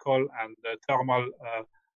mechanical and thermal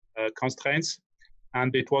constraints,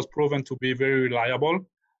 and it was proven to be very reliable.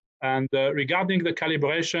 And regarding the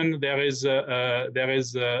calibration, there is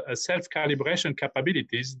a self-calibration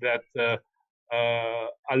capabilities that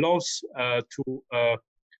allows to,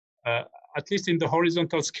 at least in the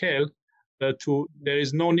horizontal scale, there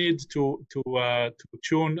is no need to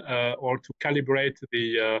tune or to calibrate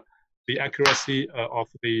the accuracy of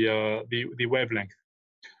the wavelength.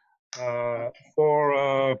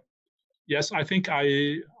 yes, I think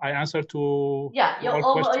I answered to Yeah,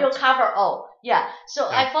 all questions. you cover all. Yeah. So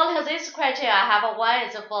Yeah. I follow this criteria. I have one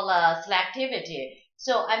is for the selectivity.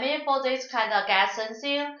 So I mean for this kind of gas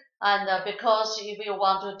sensing, and because if you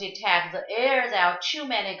want to detect the air, there are too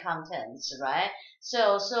many contents, right?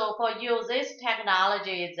 So for you, this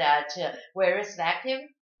technology is that very selective.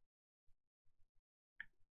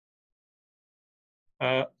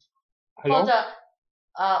 Hello? For the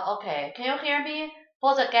okay, can you hear me?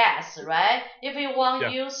 For the gas, right? If you want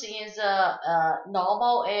Yeah. use in the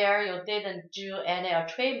normal air, you didn't do any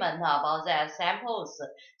treatment about that samples.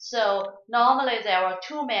 So normally there are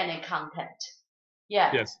too many content. Yeah,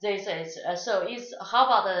 Yes. this is so. Is how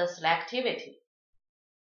about the selectivity?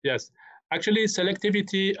 Yes. Actually,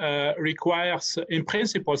 selectivity requires, in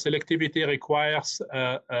principle, selectivity requires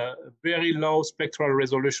very low spectral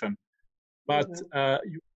resolution. But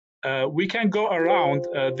we can go around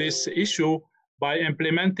this issue by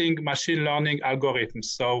implementing machine learning algorithms.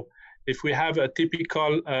 So if we have a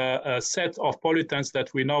typical set of pollutants that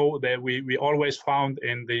we know that we always found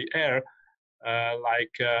in the air,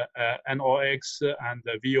 like NOx and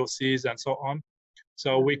VOCs and so on, so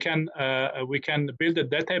we can build a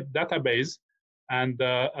database, and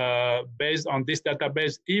based on this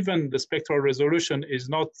database, even the spectral resolution is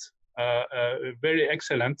not very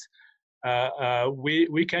excellent.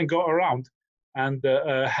 We can go around and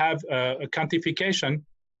have a quantification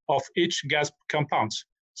of each gas compounds.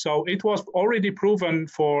 So it was already proven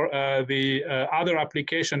for the other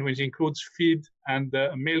application, which includes feed and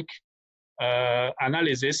milk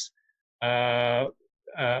analysis.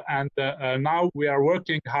 And now we are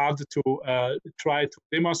working hard to try to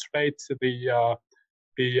demonstrate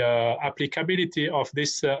the applicability of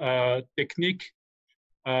this technique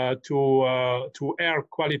to air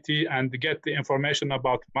quality and get the information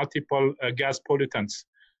about multiple gas pollutants.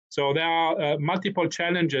 So there are multiple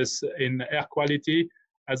challenges in air quality.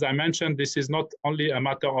 As I mentioned, this is not only a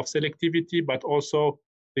matter of selectivity, but also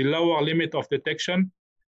the lower limit of detection.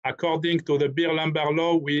 According to the Beer-Lambert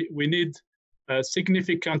law, we need a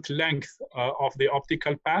significant length of the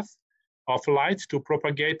optical path of light to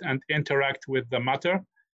propagate and interact with the matter.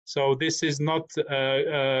 So this is not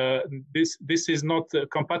this is not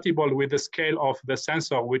compatible with the scale of the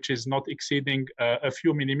sensor, which is not exceeding a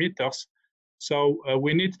few millimeters. So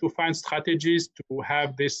we need to find strategies to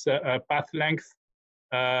have this path length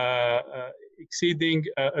exceeding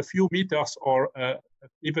a few meters or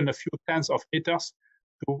even a few tens of meters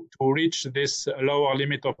to reach this lower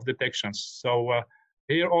limit of detections. So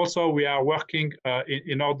here also we are working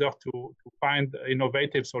in order to find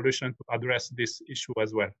innovative solutions to address this issue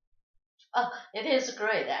as well. Oh, it is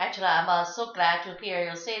great. Actually, I'm so glad to hear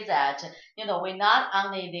you say that. You know, we not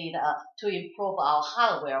only need to improve our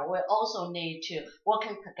hardware, we also need to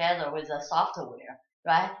working together with the software,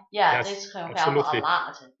 right? Yeah, Yes, this can absolutely. help a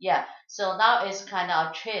lot. Yeah. So now it's kind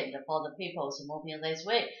of a trend for the people moving this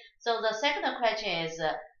way. So the second question is,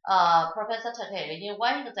 Professor Tarik, in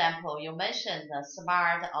one example, you mentioned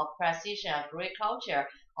smart or precision agriculture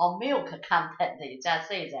or milk content. You just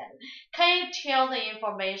say that. Can you tell the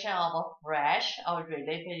information of fresh or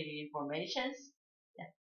related information?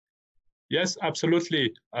 Yes,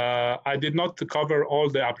 absolutely. I did not cover all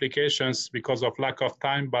the applications because of lack of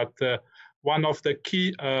time, but one of the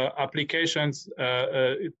key applications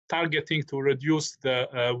targeting to reduce the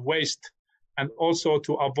waste and also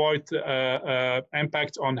to avoid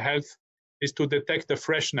impact on health is to detect the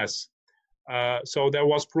freshness. So there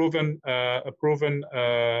was proven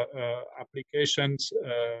applications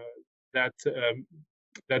that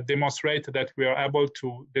demonstrate that we are able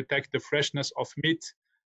to detect the freshness of meat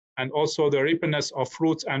and also the ripeness of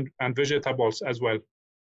fruits and vegetables as well.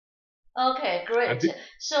 Okay, great.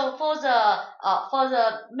 So for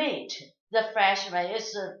the meat, the fresh meat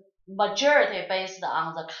is majority based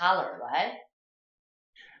on the color, right?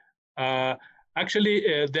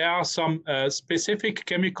 Actually, there are some specific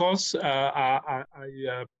chemicals. I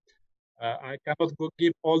cannot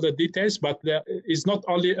give all the details, but there is not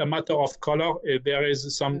only a matter of color. There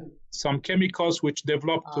is some chemicals which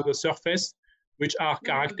develop to the surface, which are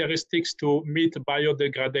characteristics to meat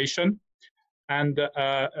biodegradation. And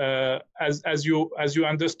as you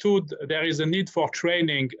understood, there is a need for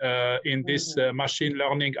training in this machine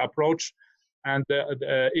learning approach. And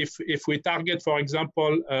if we target, for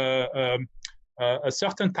example, a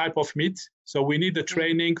certain type of meat, so we need the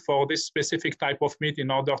training for this specific type of meat in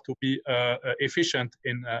order to be efficient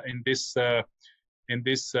in this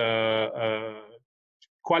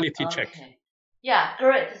quality check. Yeah,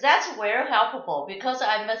 great. That's very helpful because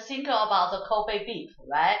I'm thinking about the Kobe beef,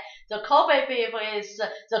 right? The Kobe beef is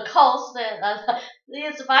the cost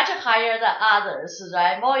is much higher than others,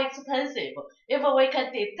 right? More expensive. If we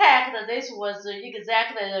can detect this was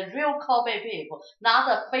exactly the real Kobe beef, not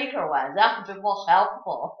the faker one, that would be more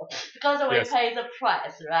helpful because we Yes. pay the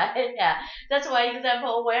price, right? Yeah, that's one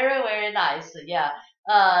example. Very, very nice. Yeah.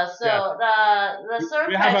 Yeah. So the third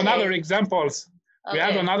We have another question. examples. We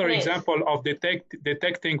have Okay, another please. example of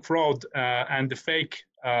detecting fraud and the fake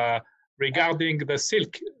regarding the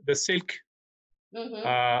silk. The silk,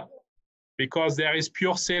 Mm-hmm. because there is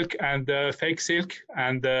pure silk and fake silk,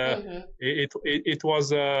 and Mm-hmm.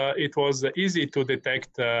 it was easy to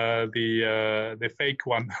detect the fake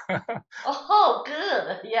one. Oh, good.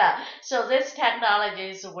 Yeah. So this technology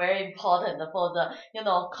is very important for the,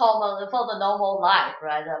 common, for the normal life,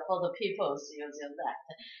 right? For the people's using that.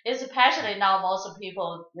 Especially now most people,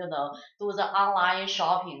 do the online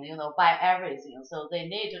shopping, buy everything. So they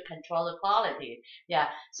need to control the quality. Yeah.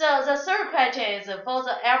 So the third question is for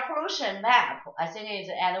the air pollution map. I think it's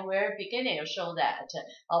at the very beginning you show that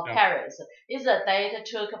of Yeah. Paris. Is the data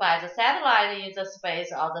took by the satellite in the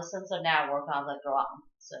space or the sensor network on the ground?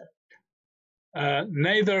 So.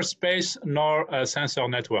 Neither space nor sensor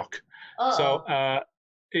network. So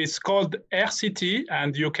it's called RCT,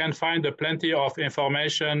 and you can find plenty of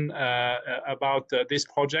information about this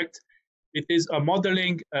project. It is a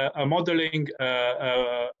modeling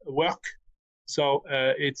work. So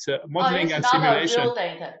it's modeling and simulation. It's not a real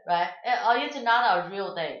data, right? Or it's not a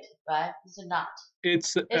real data, right? It's not.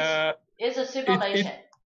 It's a simulation.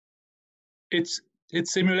 It's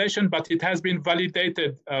simulation, but it has been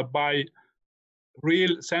validated by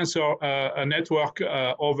real sensor network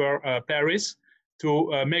over Paris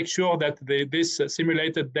to make sure that this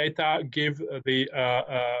simulated data give the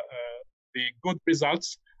good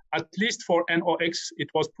results. At least for NOx, it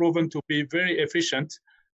was proven to be very efficient.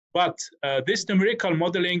 But this numerical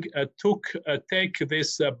modeling take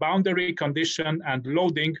this boundary condition and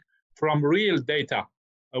loading from real data,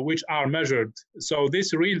 which are measured. So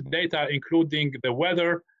this real data, including the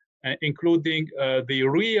weather, including the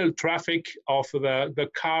real traffic of the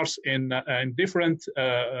cars in different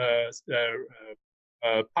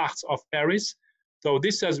parts of Paris. So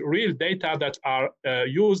this is real data that are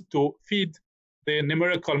used to feed the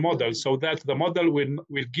numerical model so that the model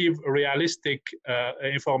will give realistic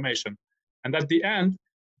information. And at the end,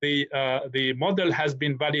 the model has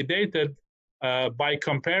been validated by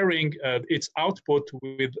comparing its output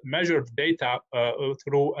with measured data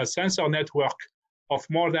through a sensor network of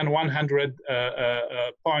more than 100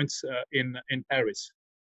 points in Paris.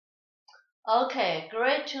 Okay,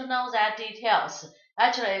 great to know that details.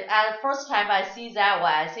 Actually, at the first time I see that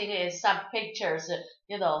one, I think it's some pictures,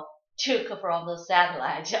 took from the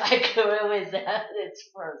satellite. I agree with that. It's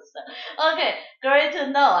first. Okay, great to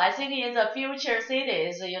know. I think in the future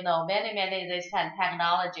cities, many these kind of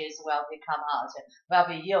technologies will become out, will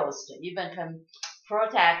be used, even can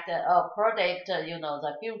protect or predict,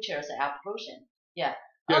 the future's evolution. Yeah.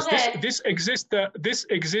 Yes, Okay. this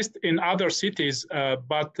exists in other cities,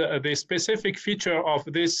 but the specific feature of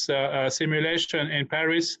this simulation in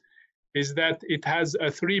Paris is that it has a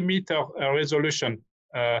 3-meter resolution.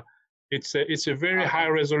 It's a very high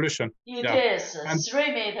resolution. It is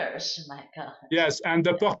 3 meters. My God. Yes, and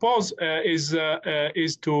the purpose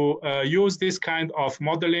is to use this kind of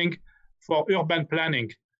modeling for urban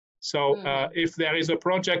planning. So if there is a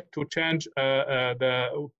project to change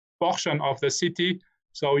the portion of the city,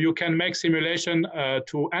 so you can make simulation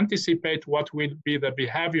to anticipate what will be the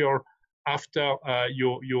behavior after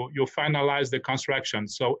you finalize the construction.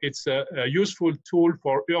 So it's a useful tool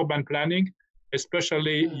for urban planning,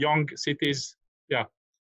 especially young cities. Yeah.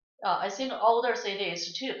 I think older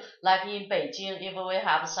cities too, like in Beijing, if we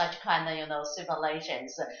have such kind of,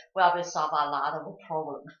 simulations, will be solve a lot of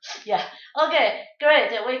problems. Yeah. Okay,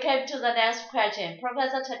 great. We came to the next question.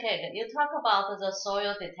 Professor Tarik, you talk about the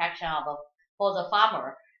soil detection for the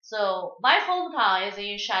farmer. So my hometown is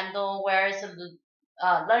in Shandong, where it's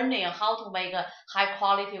learning how to make a high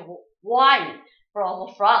quality wine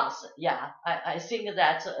from France. Yeah, I think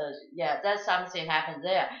that that's something happened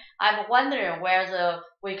there. I'm wondering whether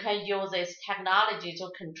we can use this technology to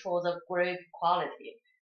control the grape quality.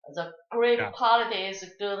 The grape quality is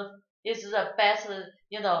good, is the best,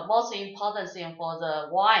 most important thing for the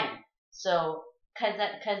wine. So can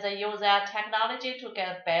they use that technology to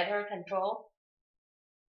get better control?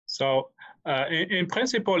 So in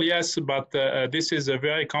principle, yes, but this is a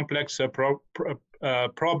very complex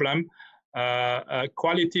problem.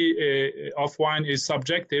 Quality of wine is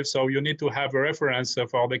subjective, so you need to have a reference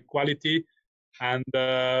for the quality. And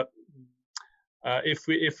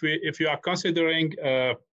if you are considering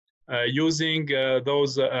using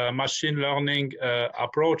those machine learning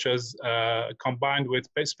approaches combined with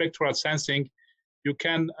spectral sensing, you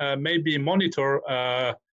can maybe monitor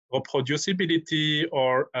reproducibility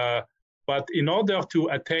or but in order to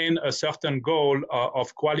attain a certain goal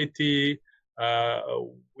of quality,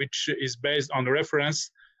 which is based on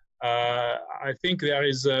reference, I think there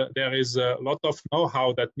is a lot of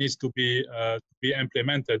know-how that needs to be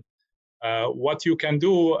implemented. What you can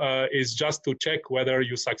do is just to check whether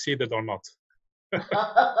you succeeded or not.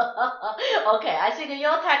 Okay, I think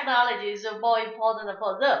your technology is more important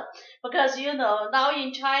for them because now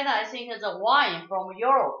in China, I think the wine from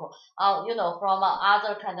Europe, from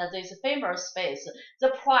other kind of this famous space, the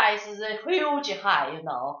price is huge high,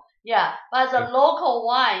 Yeah, but the local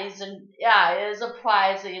wine is, the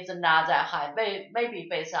price is not that high, maybe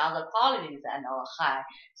based on the qualities and high.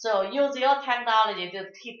 So use your technology to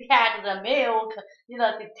detect the milk,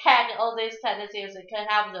 detect all these kind of things. It can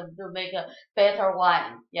help them to make a better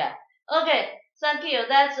wine. Yeah. Okay. Thank you.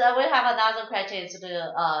 That's we have another question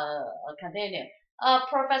to continue.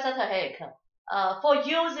 Professor Tarik, for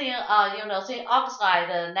using zinc oxide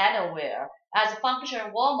nanoware as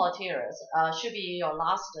function wall materials, should be your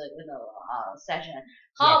last session.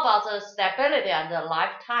 How about the stability and the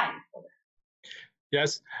lifetime?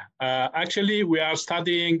 Yes, actually, we are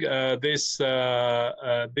studying this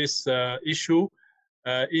issue.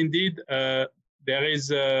 Indeed, there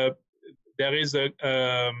is a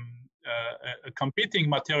competing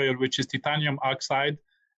material which is titanium oxide,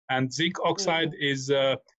 and zinc oxide is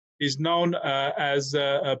known as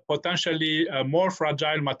a potentially more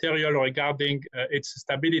fragile material regarding its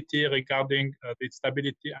stability, and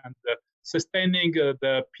sustaining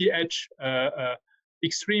the pH,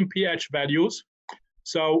 extreme pH values.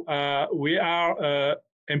 So we are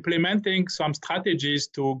implementing some strategies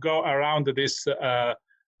to go around this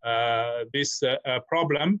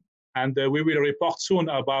problem, and we will report soon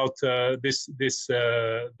about this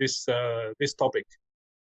topic.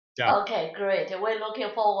 Yeah. Okay, great. We're looking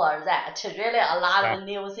forward to that. Really a lot of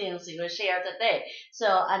new things you share today.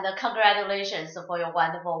 So, and congratulations for your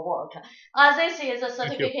wonderful work. This is a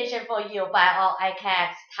certification for you by our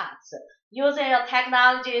ICAX tax. Using your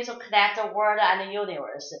technology to connect the world and the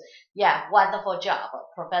universe. Yeah, wonderful job,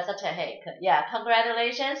 Professor Tarik. Yeah,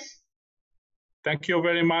 congratulations. Thank you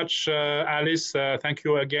very much, Alice. Thank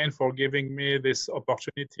you again for giving me this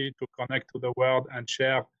opportunity to connect to the world and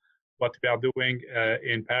share what we are doing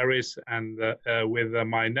in Paris and with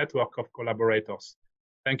my network of collaborators.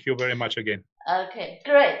 Thank you very much again. Okay,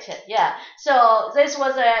 great. Yeah. So this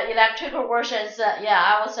was electrical versions.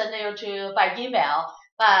 I will send you to by email.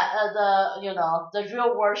 But the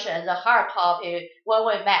real version, the hard copy, when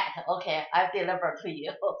we met, okay, I deliver to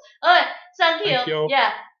you. Okay, thank you. Thank you.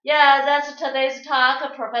 Yeah, that's today's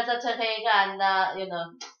talk, Professor Tarik, and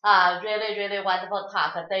really, really wonderful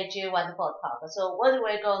talk, Deji, wonderful talk. So what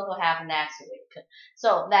we're going to have next week?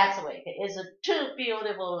 So next week is two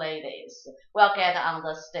beautiful ladies will get on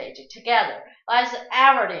the stage together. One is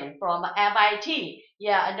Evelyn from MIT.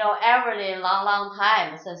 Yeah, I know Evelyn long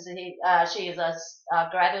time since she is a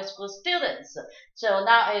graduate school student. So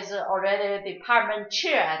now is already department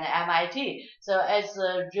chair at MIT. So it's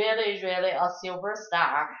really, really a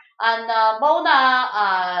superstar. And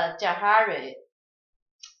Mona Jahari,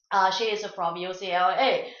 she is from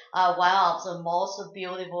UCLA, one of the most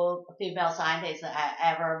beautiful female scientists I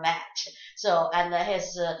ever met. So, and her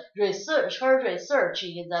research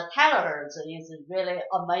in the terahertz is really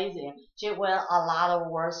amazing. She won a lot of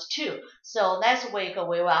awards too. So next week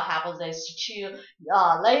we will have these two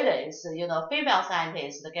ladies, female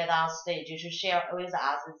scientists get on stage to share with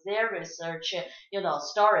us their research,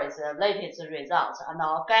 stories, latest results. And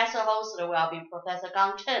our guest host will be Professor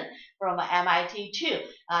Gang Chen from MIT too.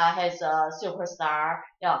 He's a superstar,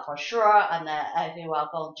 for sure, and I think we're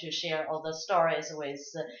going to share all the stories with,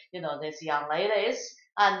 these young ladies.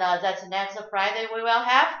 And that's next Friday we will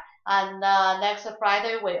have. And next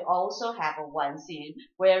Friday we also have one thing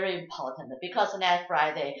very important, because next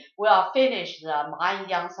Friday we'll finish the My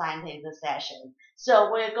Young Scientist session.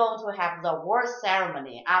 So we're going to have the award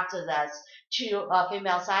ceremony. After that, two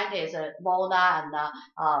female scientists, Mona and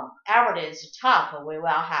Evelyn's talk, we will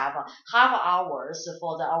have half hours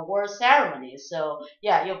for the award ceremony. So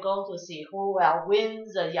yeah, you're going to see who will win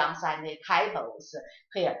the Young Scientist titles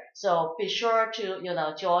here. So be sure to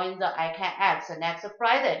join the ICANX next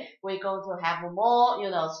Friday. We're going to have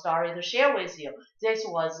more story to share with you. This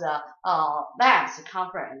was MAPS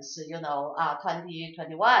conference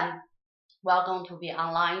 2021. We're going to be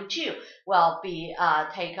online too. We'll be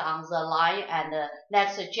take on the line, and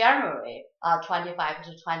next January 25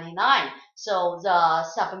 to 29. So the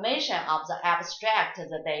submission of the abstract,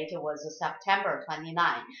 the date was September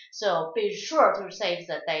 29. So be sure to save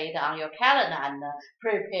the date on your calendar and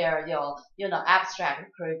prepare your,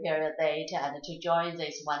 abstract, prepare the date and to join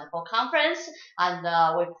this wonderful conference. And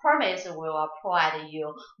we promise we will provide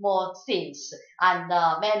you more things and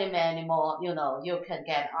many, many more, you can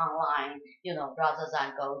get online, rather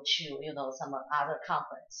than go to, some other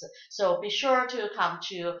conference. So be sure to come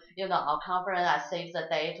to, our conference and save the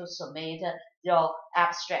date to submit your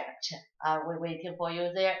abstract. We're waiting for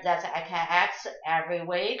you there. That's ICANX every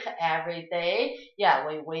week, every day. Yeah,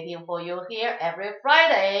 we're waiting for you here every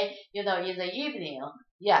Friday, in the evening.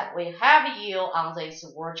 Yeah, we have you on this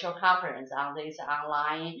virtual conference, on this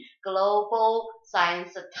online global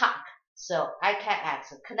science talk. So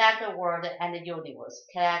ICANX, connect the world and the universe,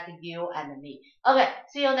 connect you and me. Okay,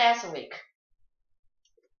 see you next week.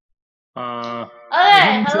 Okay,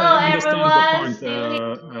 hello everyone.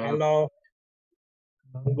 Hello.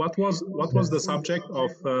 What was the subject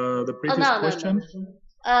of the previous question?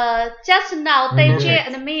 Just now, Deji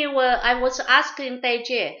and me I was asking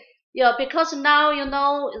Deji, because now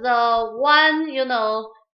the one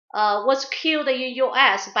was killed in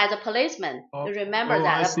U.S. by the policeman. You remember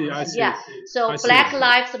that? I see. Yeah. So Black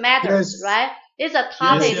Lives Matter, right? It's a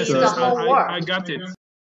topic in the whole world. I got it.